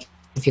everything. Like,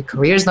 if your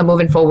career is not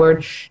moving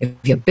forward, if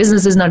your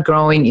business is not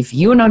growing, if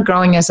you're not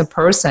growing as a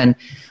person,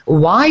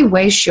 why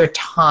waste your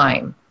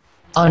time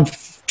on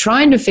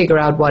trying to figure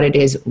out what it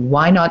is?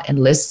 Why not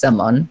enlist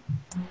someone?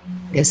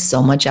 There's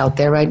so much out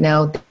there right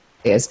now.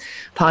 There's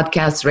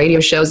podcasts,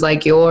 radio shows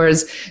like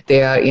yours.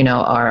 There,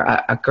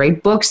 are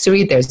great books to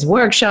read. There's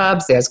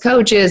workshops, there's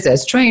coaches,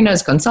 there's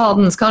trainers,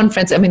 consultants,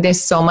 conference. I mean, there's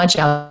so much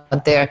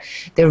out there.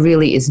 There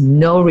really is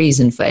no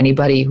reason for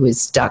anybody who is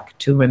stuck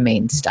to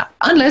remain stuck,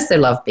 unless they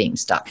love being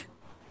stuck.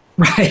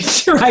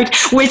 Right.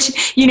 Which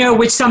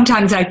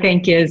sometimes I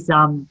think is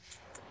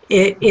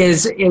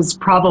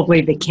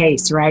probably the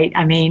case, right?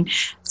 I mean,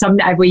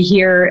 we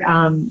hear,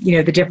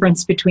 the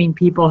difference between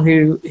people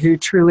who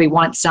truly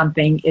want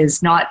something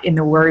is not in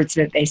the words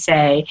that they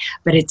say,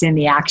 but it's in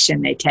the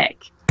action they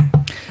take.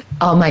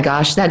 Oh my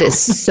gosh, that is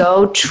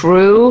so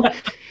true.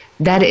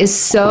 That is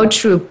so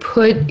true.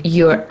 Put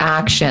your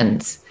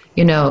actions,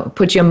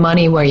 put your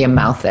money where your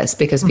mouth is,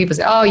 because people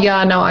say, oh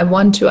yeah, no, I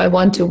want to.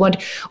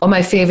 Or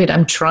my favorite,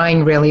 I'm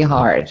trying really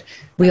hard.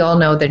 We all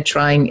know that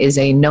trying is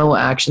a no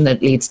action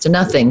that leads to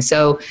nothing.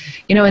 So,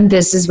 and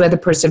this is where the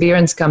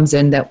perseverance comes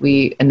in,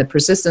 and the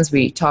persistence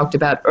we talked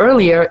about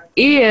earlier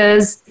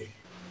is,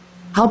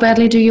 how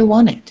badly do you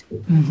want it?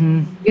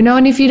 Mm-hmm.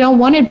 And if you don't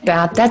want it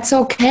bad, that's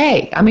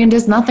okay. I mean,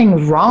 there's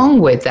nothing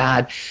wrong with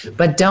that,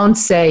 but don't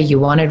say you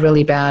want it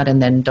really bad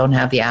and then don't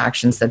have the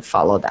actions that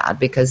follow that,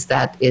 because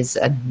that's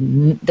a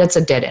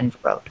dead end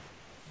road.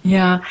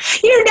 Yeah.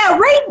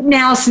 Right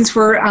now, since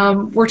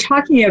we're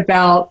talking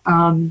about,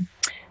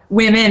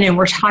 women, and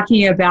we're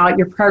talking about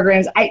your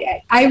programs,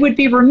 I would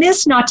be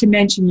remiss not to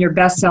mention your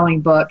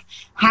best-selling book,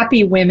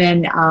 Happy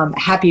Women,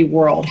 Happy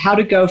World, How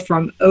to Go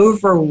from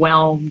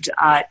Overwhelmed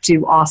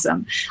to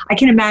Awesome. I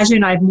can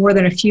imagine I have more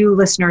than a few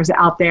listeners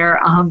out there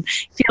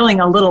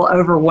feeling a little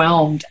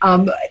overwhelmed.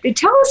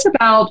 Tell us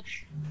about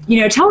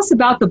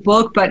the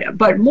book,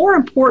 but more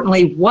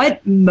importantly,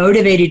 what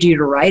motivated you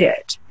to write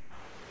it?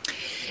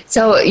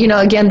 So,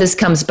 again, this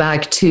comes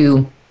back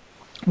to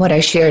what I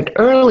shared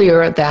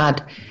earlier,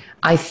 that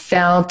I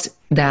felt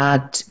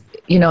that,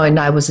 and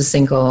I was a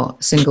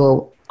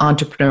single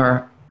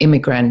entrepreneur,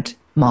 immigrant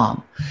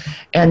mom.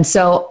 And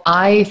so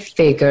I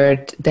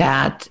figured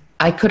that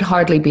I could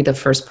hardly be the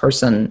first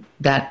person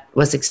that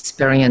was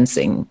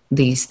experiencing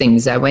these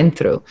things I went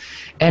through.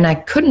 And I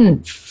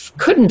couldn't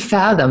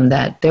fathom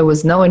that there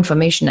was no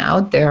information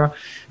out there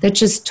that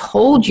just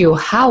told you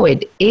how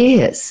it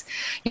is.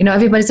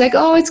 Everybody's like,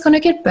 oh, it's going to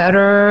get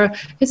better.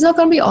 It's not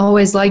going to be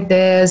always like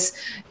this.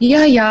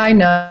 Yeah, I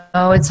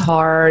know. It's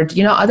hard.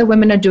 Other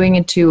women are doing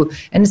it too.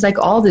 And it's like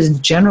all this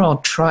general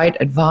trite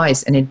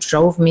advice, and it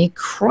drove me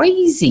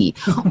crazy.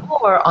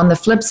 Or on the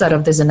flip side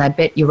of this, and I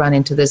bet you run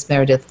into this,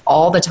 Meredith,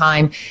 all the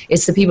time,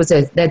 it's the people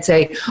that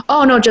say,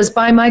 oh, no, just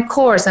buy my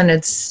course and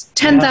it's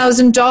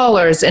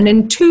 $10,000 and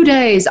in 2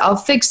 days I'll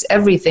fix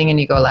everything. And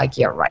you go like,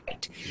 yeah,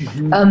 right.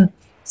 Mm-hmm.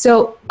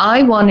 So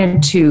I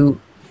wanted to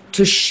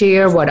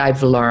share what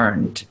I've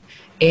learned.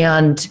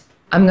 And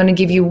I'm going to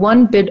give you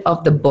one bit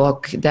of the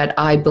book that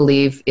I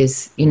believe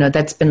is,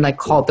 that's been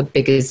called the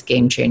biggest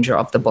game changer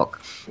of the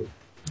book.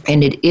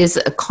 And it is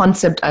a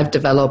concept I've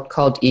developed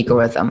called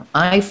ego-rhythm.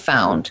 I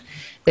found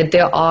that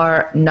there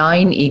are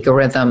 9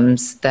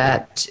 ego-rhythms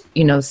that,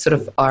 sort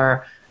of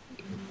are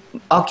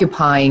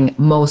occupying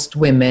most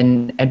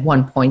women at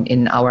one point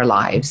in our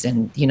lives.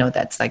 And,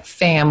 that's like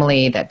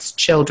family, that's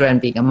children,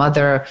 being a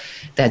mother,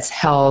 that's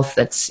health,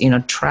 that's,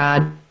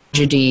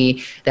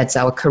 tragedy, that's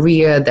our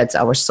career, that's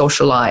our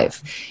social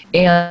life.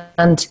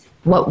 And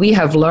what we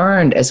have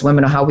learned as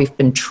women, or how we've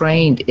been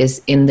trained,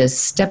 is in this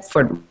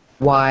Stepford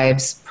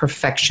Wives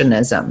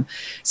perfectionism.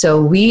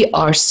 So we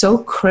are so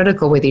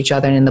critical with each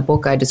other. And in the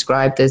book, I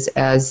described this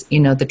as,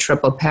 the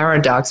triple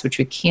paradox, which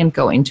we can't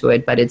go into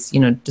it, but it's,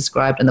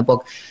 described in the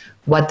book.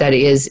 What that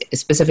is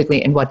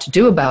specifically and what to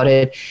do about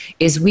it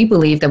is we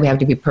believe that we have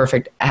to be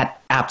perfect at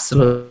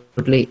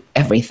absolutely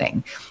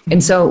everything.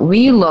 And so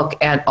we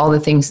look at all the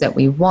things that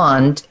we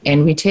want,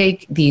 and we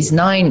take these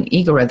 9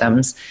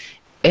 ego-rhythms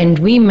and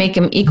we make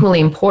them equally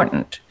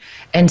important.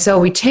 And so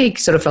we take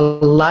sort of a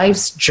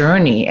life's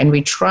journey, and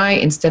we try,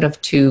 instead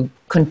of to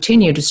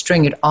continue to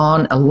string it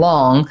on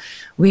along,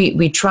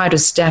 we try to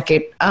stack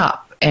it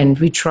up. And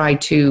we try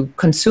to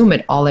consume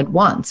it all at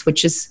once,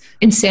 which is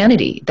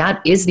insanity.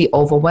 That is the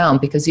overwhelm,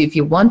 because if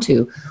you want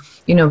to,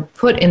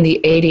 put in the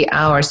 80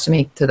 hours to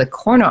make to the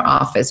corner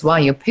office while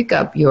you pick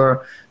up your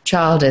one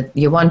child at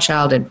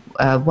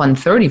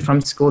 1:30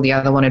 from school, the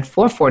other one at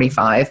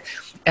 4:45,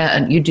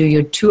 and you do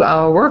your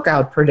 2-hour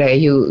workout per day.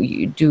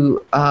 You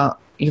do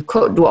you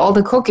do all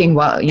the cooking,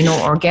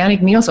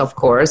 organic meals, of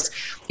course.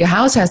 Your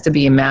house has to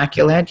be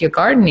immaculate. Your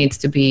garden needs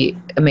to be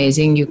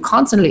amazing. You're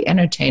constantly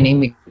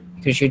entertaining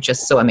because you're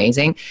just so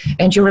amazing.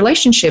 And your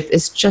relationship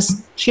is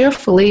just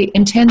cheerfully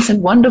intense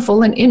and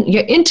wonderful. And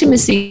your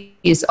intimacy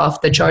is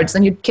off the charts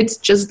and your kids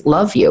just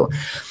love you.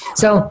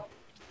 So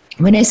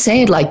when I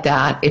say it like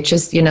that, it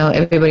just,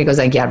 everybody goes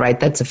like, yeah, right,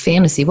 that's a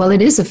fantasy. Well,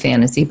 it is a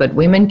fantasy, but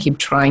women keep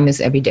trying this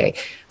every day.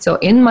 So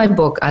in my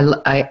book,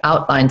 I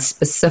outline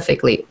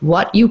specifically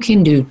what you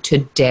can do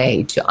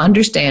today to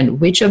understand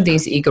which of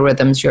these ego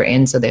rhythms you're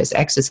in. So there's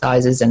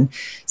exercises and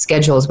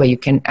schedules where you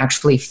can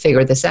actually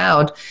figure this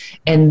out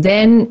and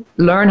then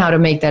learn how to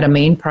make that a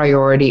main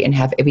priority and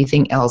have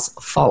everything else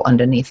fall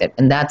underneath it.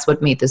 And that's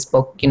what made this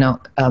book,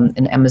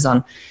 an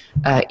Amazon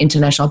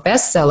international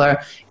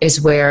bestseller, is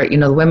where,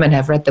 the women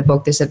have read the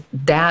book. They said,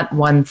 that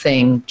one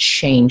thing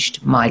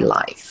changed my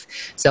life.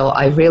 So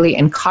I really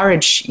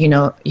encourage,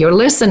 your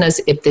listeners,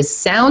 if this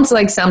sounds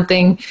like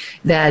something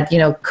that,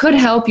 could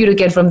help you to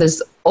get from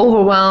this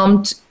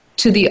overwhelmed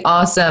to the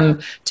awesome,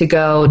 to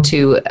go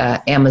to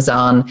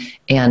Amazon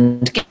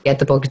and get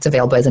the book. It's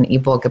available as an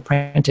ebook, a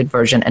printed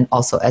version, and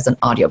also as an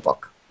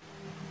audiobook.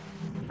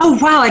 Oh,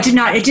 wow. I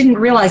didn't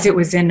realize it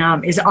was in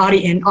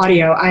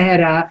audio.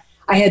 I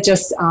had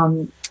just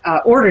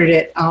ordered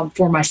it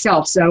for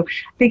myself. So I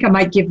think I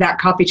might give that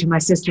copy to my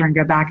sister and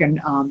go back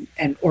and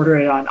order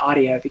it on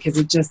audio, because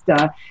it just,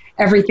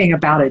 everything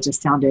about it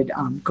just sounded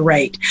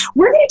great.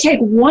 We're going to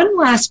take one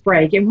last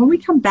break. And when we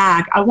come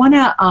back, I want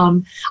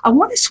to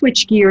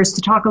switch gears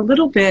to talk a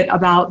little bit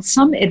about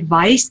some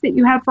advice that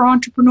you have for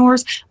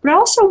entrepreneurs, but I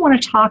also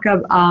want to talk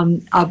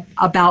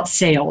about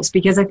sales,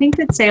 because I think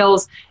that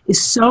sales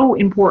is so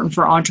important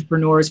for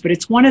entrepreneurs, but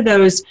it's one of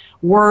those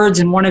words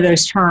and one of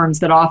those terms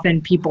that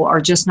often people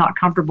are just not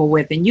comfortable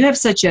with. And you have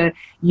such a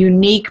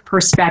unique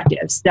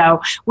perspective.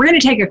 So we're going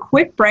to take a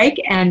quick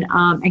break and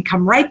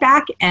come right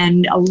back,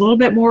 and a little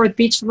bit more with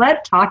Beach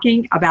Gillette,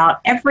 talking about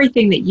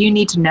everything that you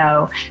need to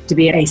know to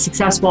be a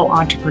successful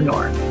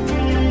entrepreneur.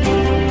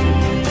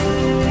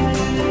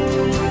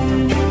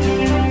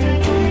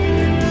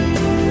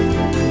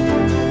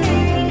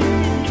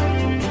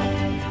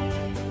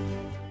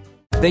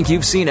 Think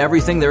you've seen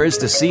everything there is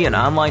to see in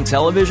online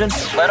television?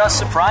 Let us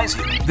surprise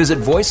you. Visit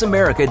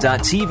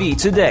voiceamerica.tv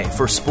today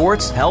for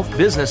sports, health,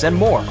 business, and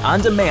more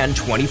on demand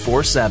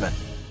 24/7.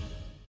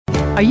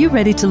 Are you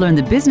ready to learn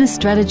the business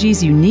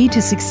strategies you need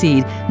to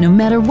succeed no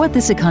matter what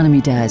this economy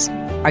does?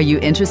 Are you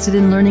interested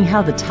in learning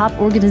how the top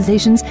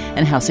organizations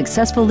and how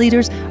successful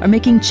leaders are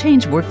making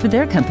change work for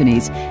their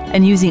companies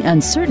and using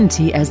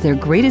uncertainty as their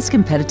greatest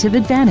competitive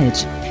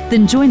advantage?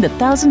 Then join the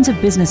thousands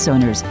of business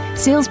owners,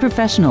 sales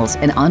professionals,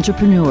 and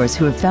entrepreneurs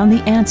who have found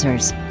the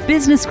answers.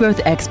 Business growth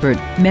expert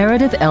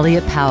Meredith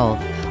Elliott Powell,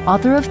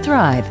 author of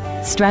Thrive,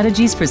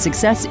 Strategies for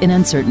Success in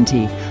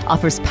Uncertainty,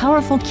 offers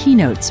powerful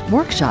keynotes,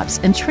 workshops,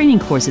 and training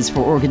courses for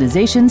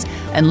organizations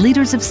and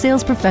leaders of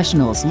sales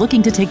professionals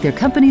looking to take their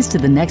companies to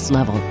the next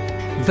level.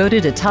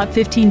 Voted a top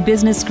 15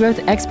 business growth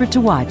expert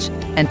to watch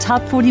and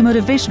top 40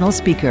 motivational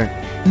speaker,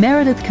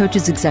 Meredith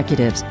coaches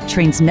executives,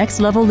 trains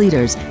next-level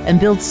leaders, and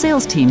builds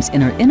sales teams in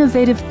her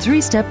innovative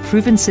 3-step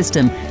proven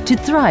system to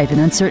thrive in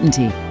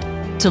uncertainty.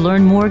 To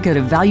learn more, go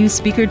to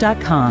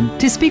valuespeaker.com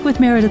to speak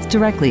with Meredith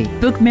directly,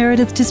 book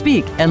Meredith to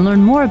speak, and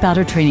learn more about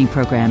her training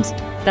programs.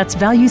 That's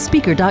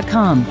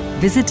valuespeaker.com.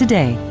 Visit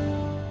today.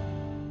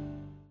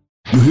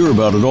 You hear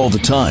about it all the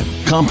time.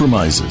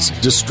 Compromises,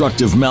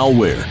 destructive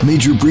malware,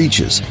 major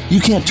breaches. You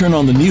can't turn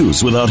on the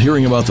news without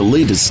hearing about the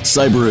latest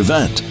cyber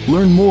event.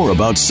 Learn more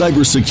about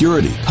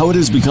cybersecurity, how it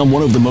has become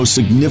one of the most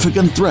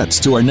significant threats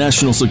to our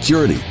national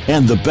security,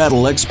 and the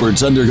battle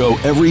experts undergo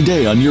every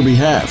day on your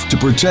behalf to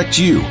protect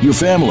you, your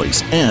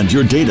families, and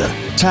your data.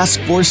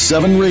 Task Force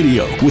 7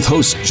 Radio with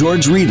host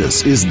George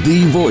Reedus is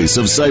the voice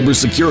of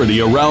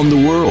cybersecurity around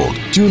the world.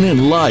 Tune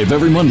in live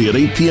every Monday at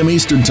 8 p.m.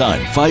 Eastern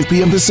Time, 5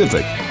 p.m.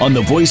 Pacific on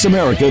the Voice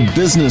America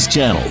Business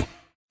Channel.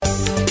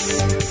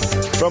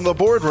 From the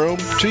boardroom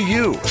to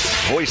you,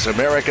 Voice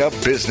America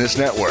Business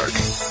Network.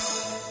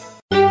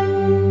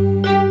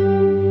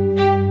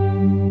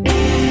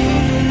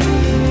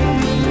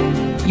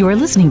 You are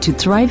listening to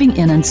Thriving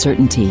in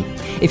Uncertainty.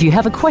 If you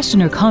have a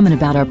question or comment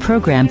about our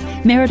program,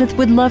 Meredith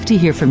would love to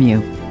hear from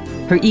you.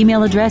 Her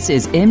email address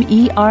is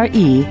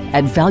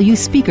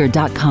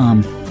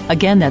mere@valuespeaker.com.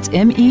 Again, that's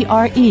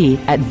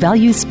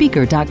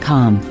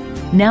mere@valuespeaker.com.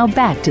 Now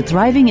back to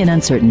Thriving in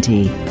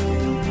Uncertainty.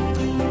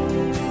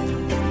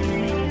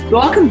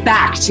 Welcome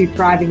back to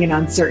Thriving in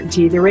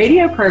Uncertainty, the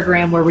radio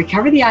program where we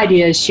cover the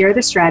ideas, share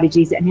the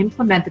strategies, and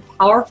implement the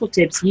powerful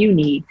tips you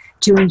need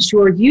to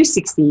ensure you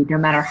succeed no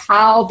matter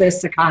how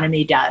this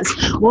economy does.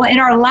 Well, in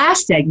our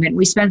last segment,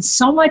 we spent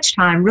so much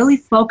time really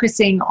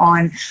focusing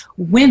on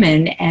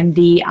women and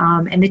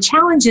the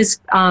challenges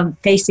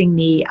facing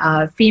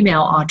the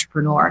female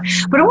entrepreneur.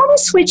 But I want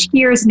to switch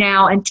gears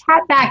now and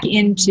tap back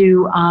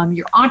into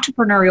your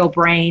entrepreneurial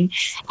brain.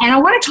 And I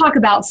want to talk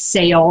about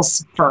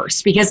sales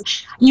first, because,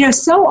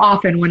 so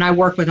often when I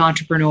work with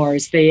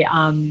entrepreneurs, the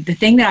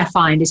thing that I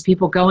find is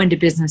people go into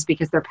business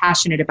because they're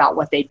passionate about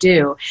what they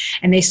do.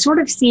 And they sort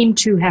of seem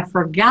to have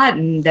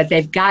forgotten that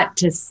they've got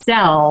to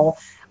sell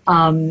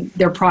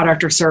their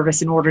product or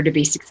service in order to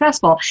be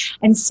successful.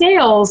 And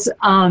sales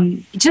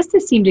just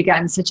has seemed to have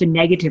gotten such a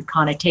negative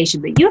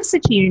connotation, but you have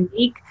such a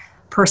unique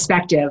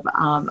perspective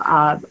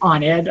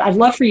on it. I'd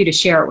love for you to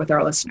share it with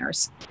our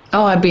listeners.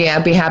 Oh, I'd be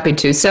happy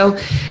to. So,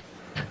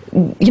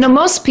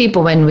 most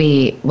people, when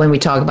we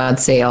talk about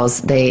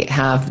sales, they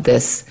have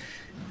this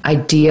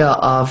idea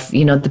of,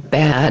 the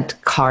bad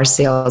car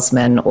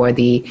salesman, or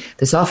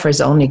this offer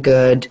is only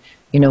good,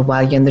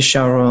 while you're in the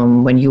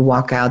showroom. When you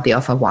walk out, the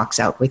offer walks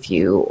out with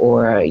you,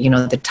 or,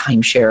 the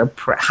timeshare,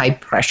 high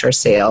pressure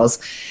sales.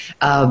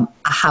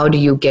 How do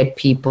you get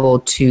people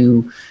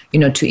to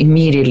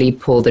immediately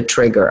pull the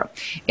trigger?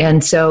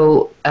 And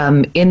so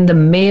in the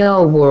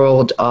male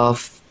world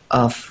of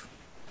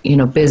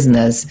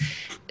business,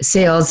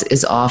 sales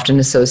is often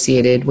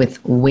associated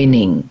with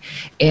winning.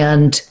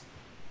 And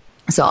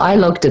so I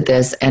looked at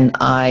this and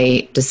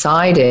I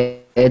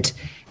decided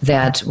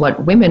that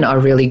what women are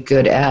really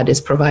good at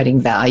is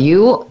providing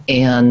value,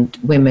 and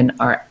women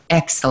are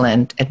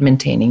excellent at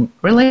maintaining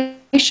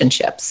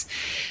relationships.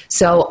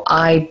 So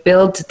I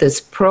built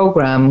this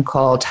program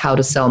called How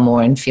to Sell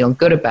More and Feel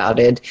Good About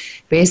It,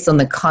 based on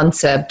the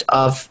concept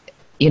of,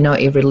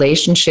 a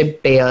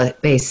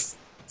relationship-based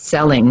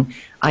selling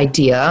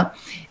idea,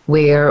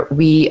 where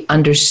we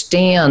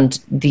understand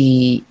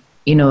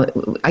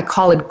I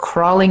call it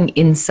crawling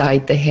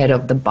inside the head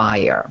of the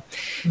buyer.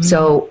 Mm-hmm.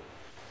 So,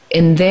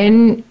 and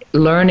then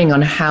learning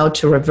on how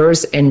to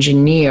reverse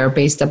engineer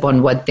based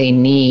upon what they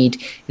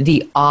need,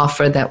 the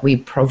offer that we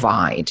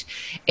provide.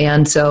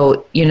 And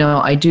so,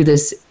 I do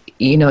this,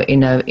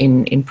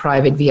 in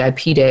private VIP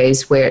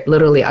days, where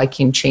literally I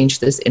can change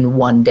this in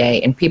one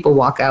day, and people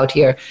walk out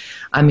here.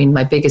 I mean,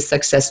 my biggest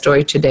success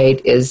story to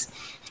date is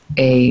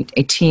a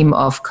team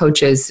of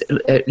coaches,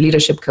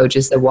 leadership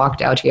coaches, that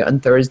walked out here on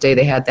Thursday.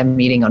 They had their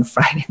meeting on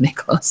Friday, and they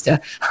closed a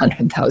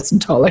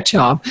 $100,000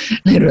 job,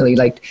 literally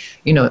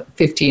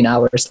 15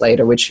 hours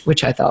later,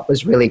 which I thought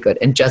was really good.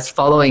 And just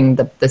following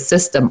the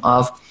system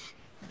of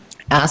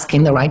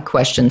asking the right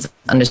questions,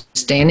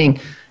 understanding,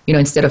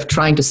 instead of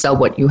trying to sell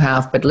what you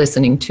have, but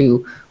listening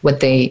to what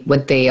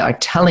they are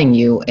telling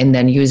you, and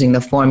then using the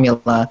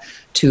formula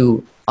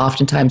to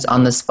oftentimes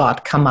on the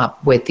spot come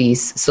up with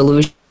these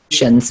solutions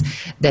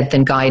that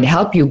then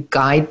help you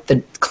guide the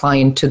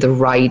client to the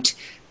right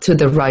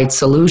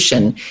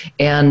solution.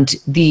 And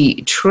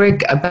the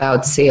trick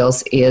about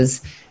sales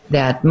is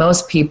that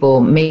most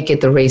people make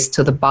it the race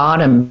to the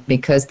bottom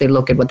because they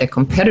look at what their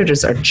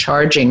competitors are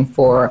charging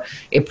for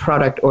a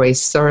product or a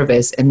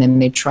service, and then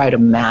they try to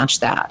match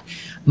that.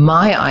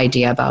 My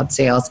idea about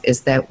sales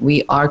is that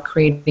we are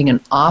creating an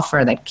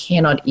offer that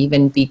cannot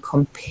even be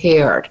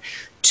compared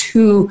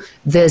to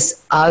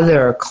this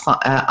other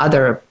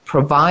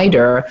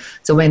provider.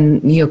 So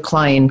when your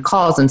client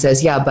calls and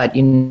says, yeah, but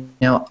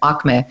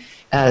Acme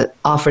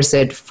offers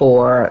it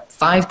for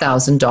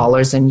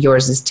 $5,000 and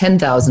yours is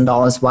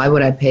 $10,000, why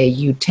would I pay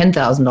you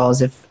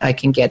 $10,000 if I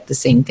can get the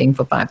same thing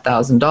for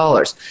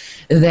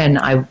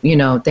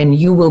 $5,000? Then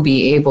you will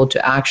be able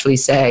to actually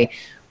say,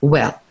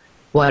 well,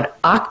 what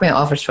Acme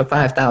offers for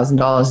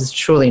 $5,000 is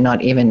truly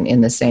not even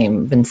in the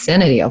same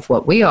vicinity of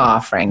what we are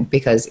offering,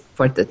 because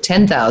for the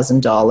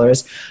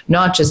 $10,000,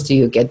 not just do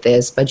you get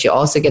this, but you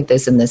also get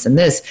this and this and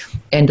this.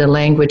 And the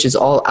language is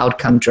all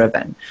outcome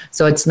driven.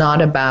 So it's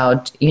not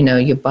about,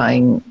 you're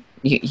buying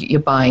a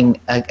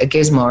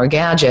gizmo or a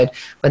gadget,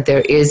 but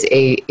there is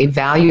a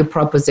value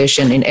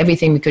proposition in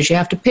everything, because you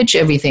have to pitch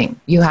everything.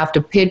 You have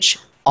to pitch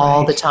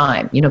all the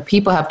time.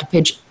 People have to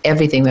pitch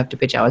everything. We have to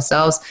pitch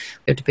ourselves.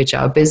 We have to pitch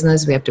our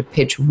business. We have to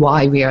pitch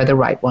why we are the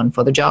right one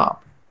for the job.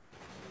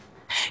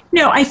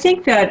 I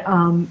think that,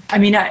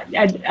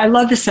 I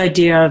love this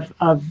idea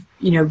of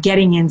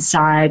getting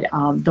inside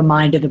the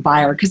mind of the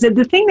buyer. Because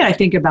the thing that I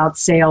think about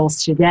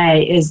sales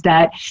today is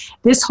that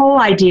this whole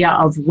idea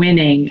of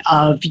winning,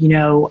 of,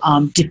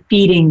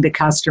 defeating the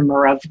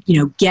customer, of,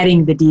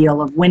 getting the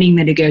deal, of winning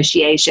the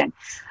negotiation.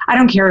 I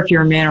don't care if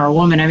you're a man or a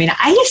woman.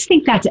 I just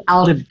think that's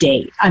out of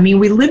date. We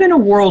live in a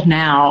world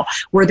now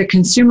where the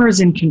consumer is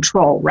in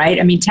control, right?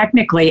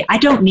 Technically, I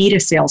don't need a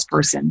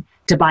salesperson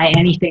to buy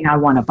anything I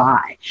want to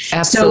buy.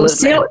 Absolutely.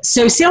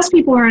 So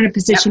salespeople are in a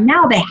position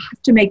now, they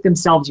have to make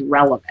themselves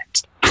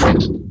relevant. They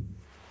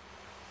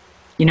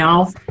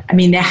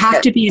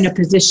have to be in a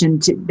position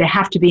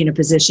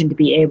to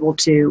be able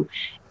to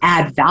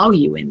add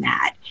value in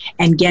that.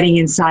 And getting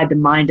inside the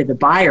mind of the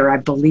buyer, I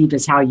believe,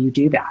 is how you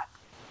do that.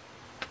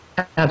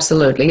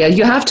 Absolutely. Yeah,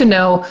 you have to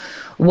know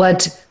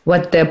what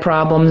their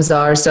problems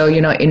are. So,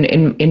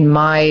 in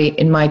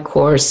my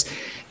course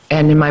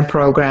and in my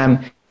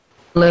program,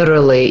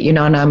 literally, and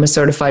I'm a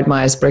certified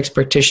Myers-Briggs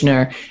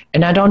practitioner,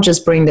 and I don't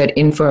just bring that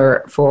in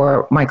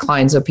for my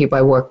clients or people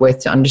I work with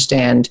to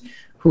understand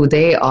who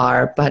they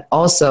are, but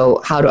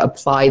also how to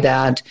apply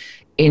that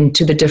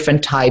into the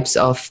different types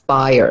of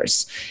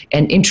buyers.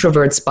 And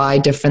introverts buy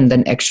different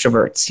than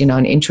extroverts.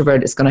 An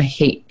introvert is going to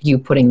hate you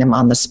putting them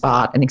on the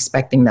spot and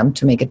expecting them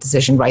to make a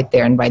decision right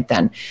there and right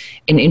then.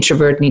 An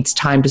introvert needs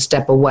time to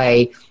step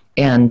away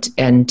and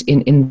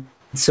in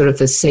sort of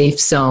the safe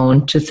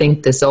zone to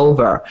think this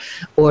over.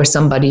 Or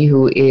somebody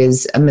who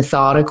is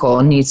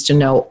methodical needs to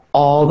know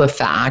all the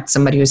facts.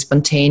 Somebody who's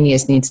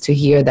spontaneous needs to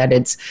hear that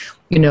it's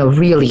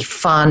really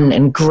fun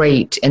and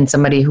great. And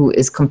somebody who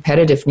is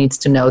competitive needs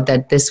to know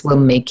that this will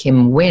make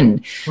him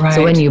win. Right.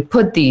 So when you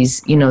put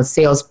these,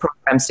 sales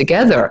programs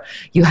together,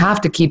 you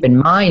have to keep in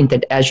mind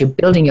that as you're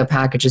building your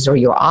packages or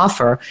your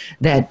offer,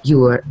 that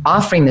you are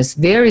offering this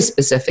very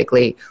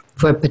specifically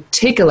for a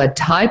particular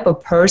type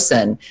of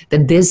person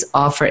that this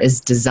offer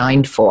is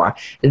designed for.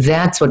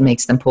 That's what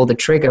makes them pull the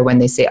trigger when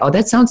they say, oh,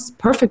 that sounds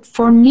perfect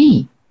for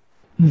me.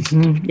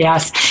 Mm-hmm.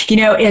 Yes.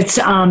 It's,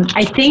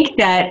 I think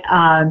that,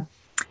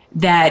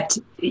 they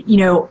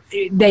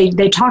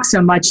talk so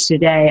much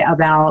today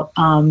about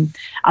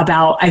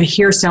I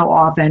hear so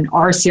often,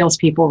 are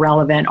salespeople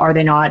relevant? Are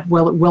they not?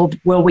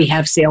 Will we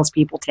have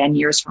salespeople 10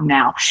 years from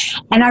now?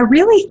 And I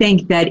really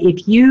think that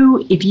if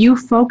you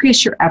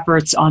focus your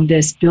efforts on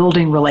this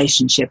building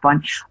relationship,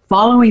 on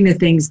following the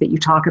things that you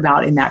talk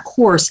about in that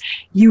course,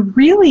 you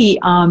really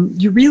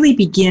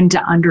begin to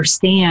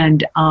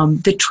understand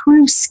the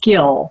true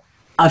skill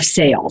of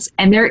sales.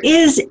 And there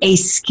is a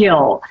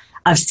skill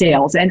of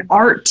sales, an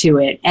art to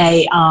it,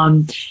 a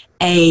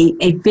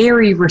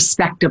very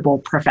respectable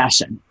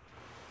profession.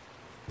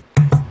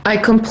 I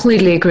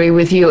completely agree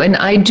with you. And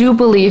I do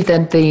believe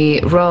that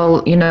the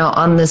role,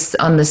 on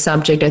the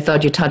subject, I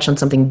thought you touched on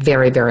something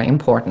very, very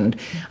important.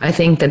 I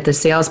think that the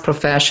sales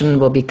profession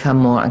will become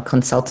more a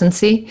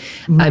consultancy.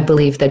 Mm-hmm. I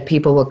believe that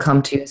people will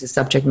come to you as a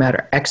subject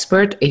matter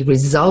expert, a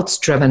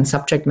results-driven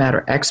subject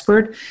matter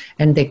expert,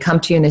 and they come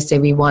to you and they say,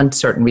 we want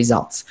certain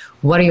results.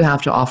 What do you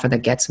have to offer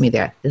that gets me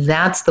there?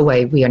 That's the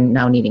way we are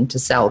now needing to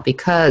sell,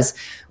 because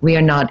we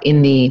are not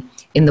in the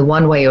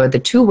one-way or the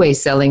two-way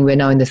selling. We're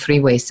now in the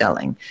three-way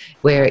selling,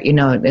 where,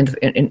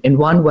 in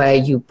one way,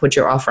 you put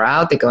your offer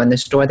out, they go in the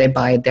store, they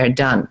buy it, they're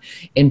done.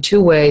 In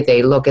two-way,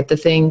 they look at the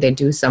thing, they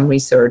do some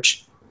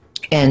research,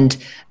 and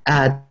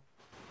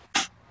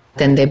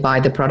then they buy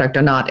the product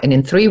or not. And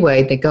in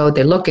three-way, they go,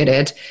 they look at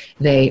it,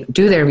 they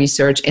do their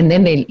research, and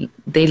then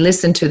they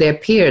listen to their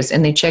peers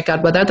and they check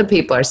out what other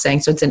people are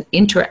saying. So it's an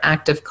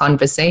interactive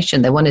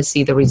conversation. They want to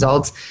see the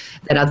results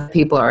that other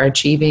people are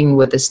achieving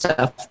with the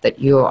stuff that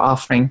you're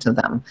offering to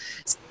them.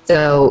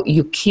 So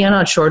you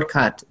cannot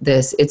shortcut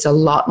this. It's a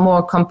lot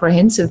more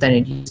comprehensive than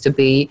it used to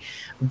be.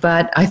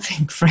 But I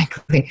think,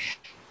 frankly,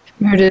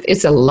 Meredith,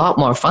 it's a lot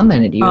more fun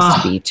than it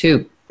used to be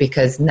too,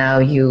 because now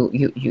you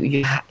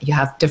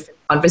have different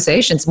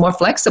conversations, more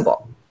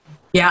flexible.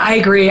 Yeah, I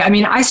agree. I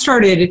mean, I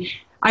started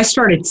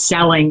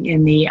selling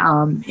in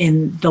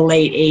the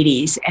late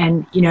 80s,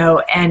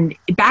 and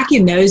back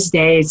in those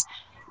days,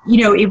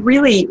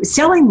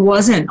 selling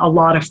wasn't a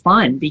lot of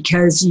fun,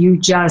 because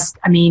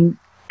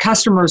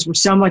customers were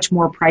so much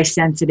more price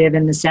sensitive,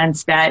 in the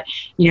sense that,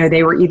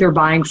 they were either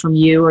buying from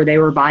you or they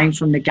were buying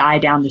from the guy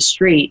down the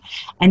street.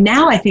 And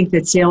now I think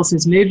that sales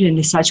has moved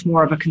into such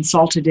more of a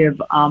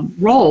consultative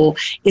role.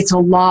 It's a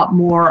lot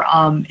more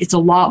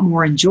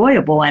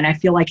enjoyable. And I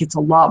feel like it's a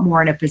lot more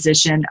in a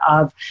position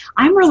of,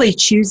 I'm really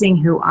choosing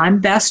who I'm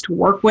best to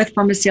work with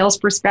from a sales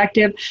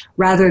perspective,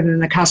 rather than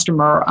the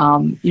customer,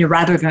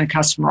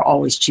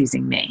 always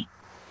choosing me.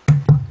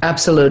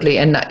 Absolutely.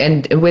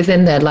 And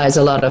within that lies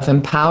a lot of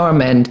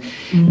empowerment,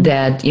 mm-hmm.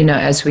 that,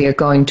 as we are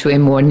going to a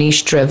more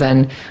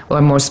niche-driven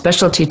or more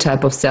specialty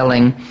type of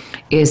selling,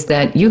 is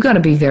that you got to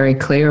be very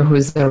clear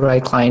who's the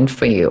right client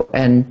for you.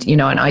 And,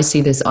 and I see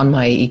this on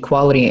my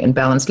equality and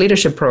balanced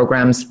leadership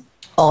programs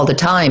all the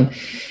time,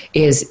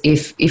 is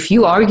if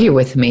you argue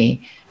with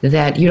me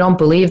that you don't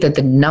believe that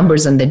the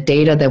numbers and the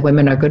data that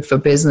women are good for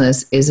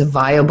business is a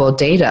viable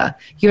data,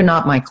 you're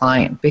not my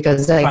client,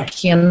 because I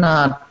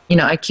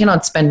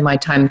cannot spend my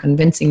time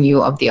convincing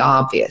you of the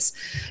obvious.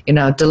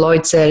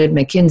 Deloitte said it,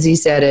 McKinsey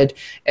said it.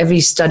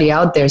 Every study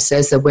out there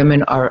says that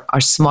women are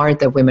smart,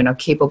 that women are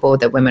capable,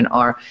 that women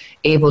are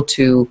able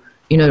to,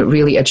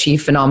 really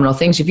achieve phenomenal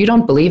things. If you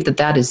don't believe that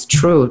that is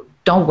true,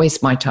 don't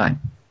waste my time.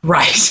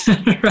 Right,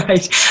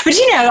 right. But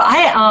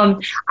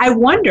I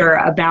wonder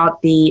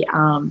about the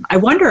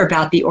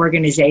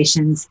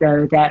organizations,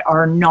 though, that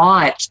are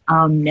not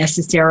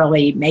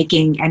necessarily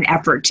making an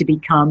effort to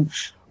become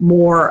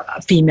more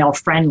female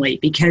friendly,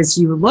 because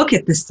you look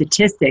at the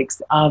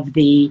statistics of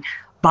the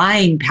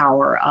buying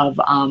power of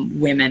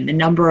women, the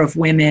number of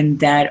women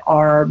that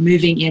are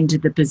moving into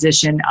the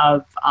position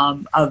of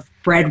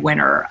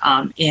breadwinner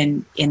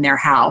in their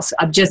house,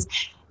 of just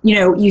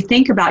you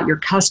think about your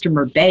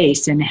customer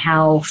base and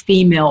how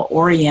female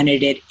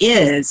oriented it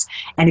is.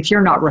 And if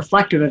you're not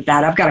reflective of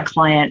that, I've got a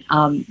client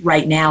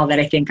right now that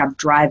I think I'm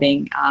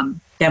driving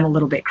them a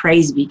little bit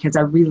crazy because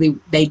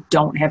they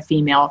don't have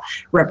female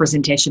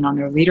representation on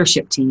their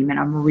leadership team. And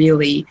I'm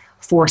really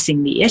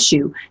forcing the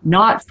issue,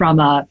 not from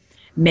a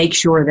make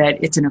sure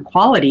that it's an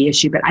equality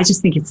issue, but I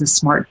just think it's a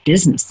smart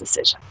business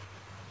decision.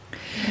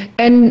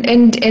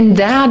 And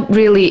that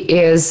really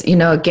is,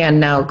 again,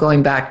 now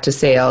going back to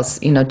sales,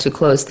 to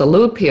close the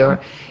loop here,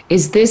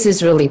 this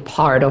is really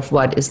part of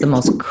what is the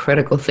most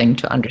critical thing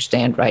to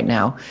understand right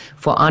now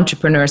for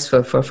entrepreneurs,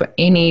 for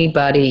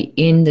anybody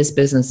in this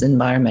business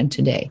environment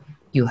today.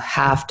 You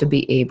have to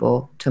be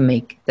able to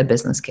make the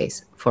business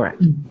case for it.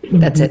 Mm-hmm.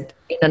 That's it.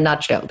 In a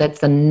nutshell,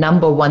 that's the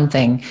number one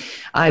thing,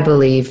 I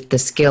believe, the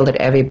skill that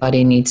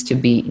everybody needs to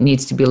be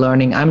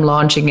learning. I'm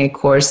launching a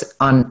course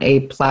on a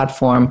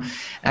platform,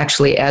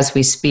 actually, as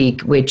we speak,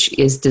 which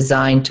is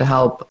designed to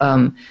help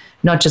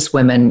not just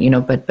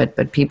women,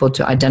 but people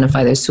to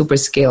identify their super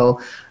skill,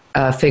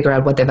 figure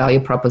out what their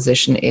value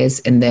proposition is,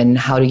 and then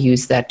how to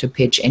use that to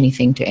pitch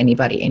anything to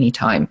anybody,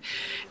 anytime.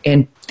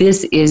 And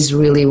this is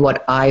really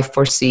what I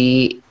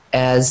foresee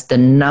as the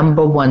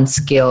number one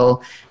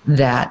skill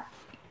that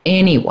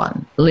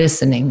anyone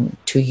listening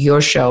to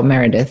your show,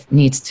 Meredith,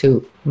 needs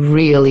to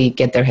really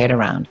get their head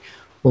around.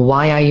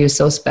 Why are you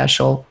so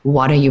special?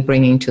 What are you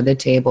bringing to the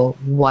table?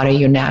 What are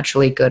you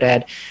naturally good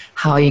at?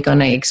 How are you going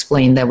to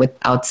explain that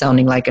without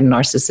sounding like a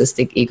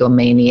narcissistic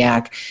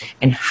egomaniac?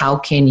 And how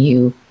can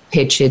you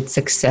pitch it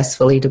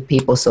successfully to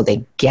people so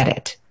they get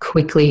it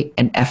quickly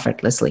and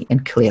effortlessly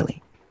and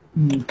clearly?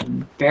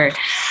 Mm-hmm. Very,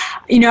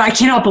 I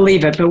cannot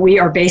believe it, but we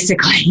are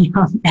basically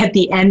at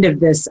the end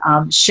of this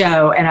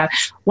show, and I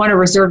want to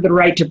reserve the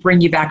right to bring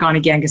you back on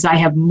again because I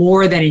have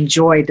more than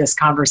enjoyed this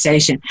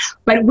conversation.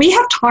 But we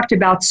have talked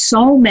about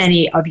so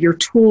many of your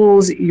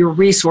tools, your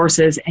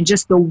resources, and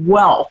just the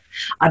wealth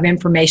of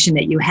information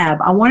that you have.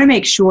 I want to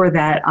make sure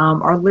that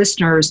our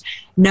listeners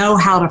know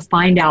how to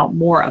find out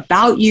more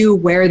about you,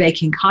 where they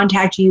can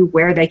contact you,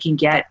 where they can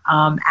get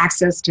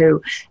access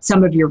to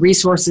some of your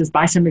resources,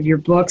 buy some of your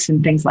books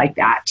and things like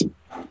that.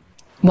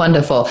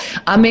 Wonderful.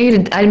 I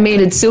made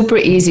it super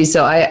easy.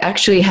 So I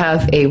actually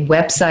have a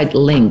website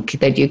link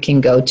that you can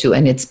go to,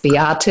 and it's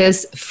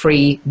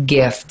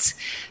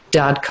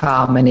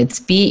beatesfreegifts.com, and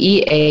it's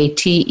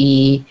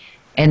BEATE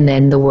and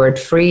then the word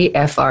free,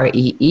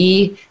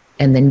 FREE,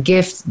 and then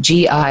gifts,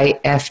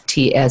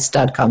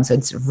 GIFTS.com. So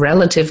it's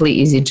relatively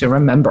easy to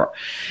remember.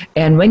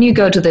 And when you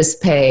go to this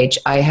page,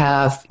 I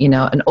have,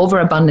 an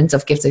overabundance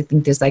of gifts. I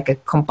think there's like a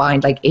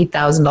combined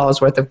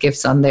 $8,000 worth of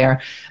gifts on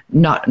there,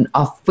 not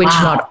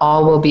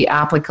all will be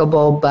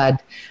applicable,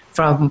 but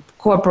from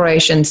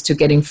corporations to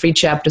getting free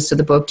chapters to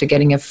the book, to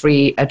getting a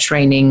free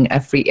training, a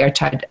free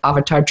airtight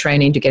avatar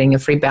training, to getting a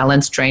free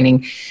balance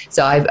training.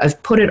 So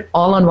I've put it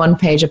all on one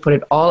page. I put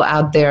it all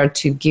out there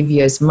to give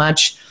you as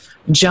much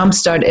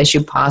jumpstart as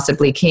you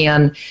possibly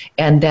can,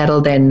 and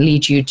that'll then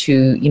lead you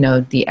to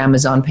the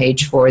Amazon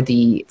page for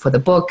the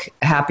book.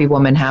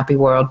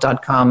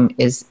 happywomanhappyworld.com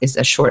is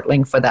a short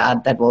link for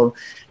that will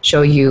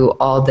show you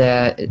all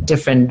the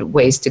different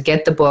ways to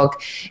get the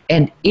book.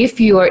 And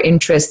if you are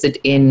interested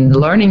in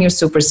learning your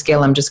super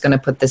skill, I'm just going to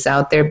put this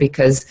out there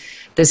because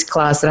this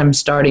class that I'm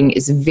starting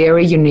is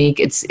very unique.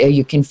 It's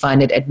you can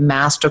find it at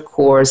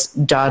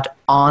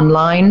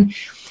mastercourse.online.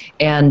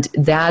 And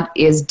that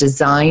is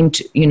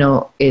designed,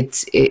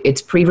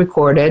 it's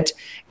pre-recorded,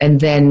 and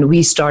then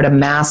we start a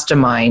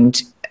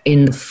mastermind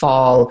in the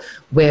fall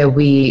where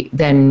we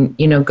then,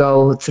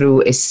 go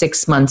through a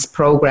 6 months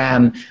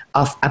program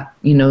of,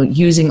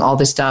 using all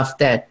the stuff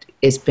that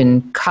has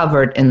been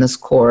covered in this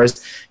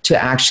course to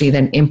actually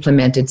then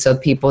implement it so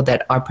people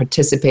that are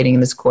participating in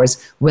this course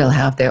will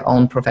have their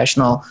own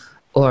professional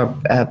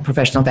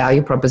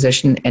value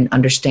proposition and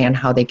understand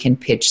how they can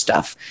pitch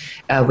stuff,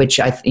 which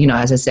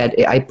as I said,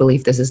 I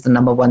believe this is the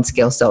number one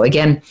skill. So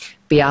again,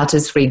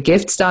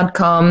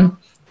 beatesfreegifts.com,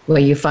 where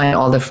you find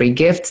all the free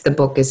gifts. The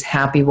book is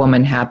Happy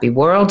Woman, Happy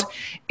World.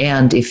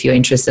 And if you're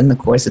interested in the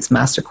course, it's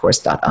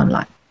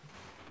mastercourse.online.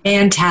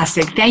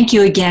 Fantastic. Thank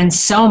you again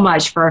so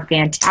much for a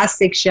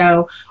fantastic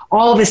show.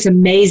 All this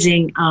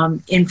amazing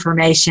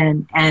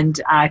information,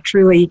 and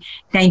truly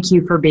thank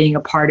you for being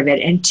a part of it.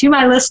 And to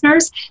my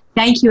listeners,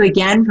 thank you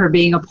again for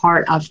being a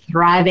part of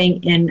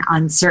Thriving in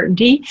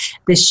Uncertainty,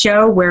 the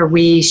show where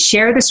we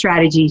share the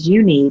strategies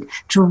you need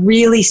to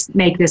really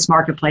make this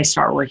marketplace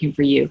start working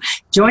for you.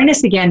 Join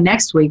us again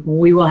next week when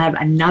we will have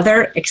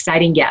another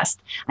exciting guest.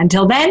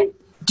 Until then,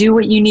 do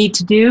what you need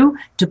to do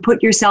to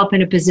put yourself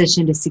in a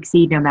position to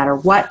succeed no matter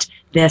what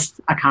this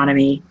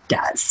economy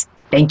does.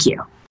 Thank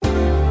you.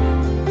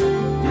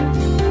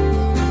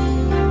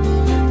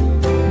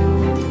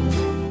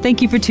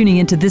 Thank you for tuning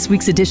in to this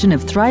week's edition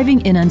of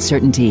Thriving in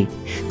Uncertainty.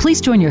 Please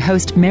join your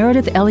host,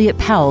 Meredith Elliott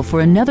Powell, for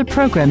another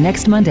program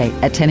next Monday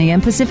at 10 a.m.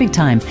 Pacific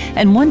Time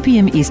and 1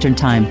 p.m. Eastern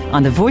Time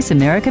on the Voice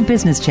America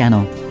Business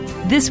Channel.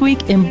 This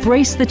week,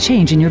 embrace the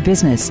change in your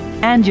business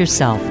and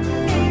yourself.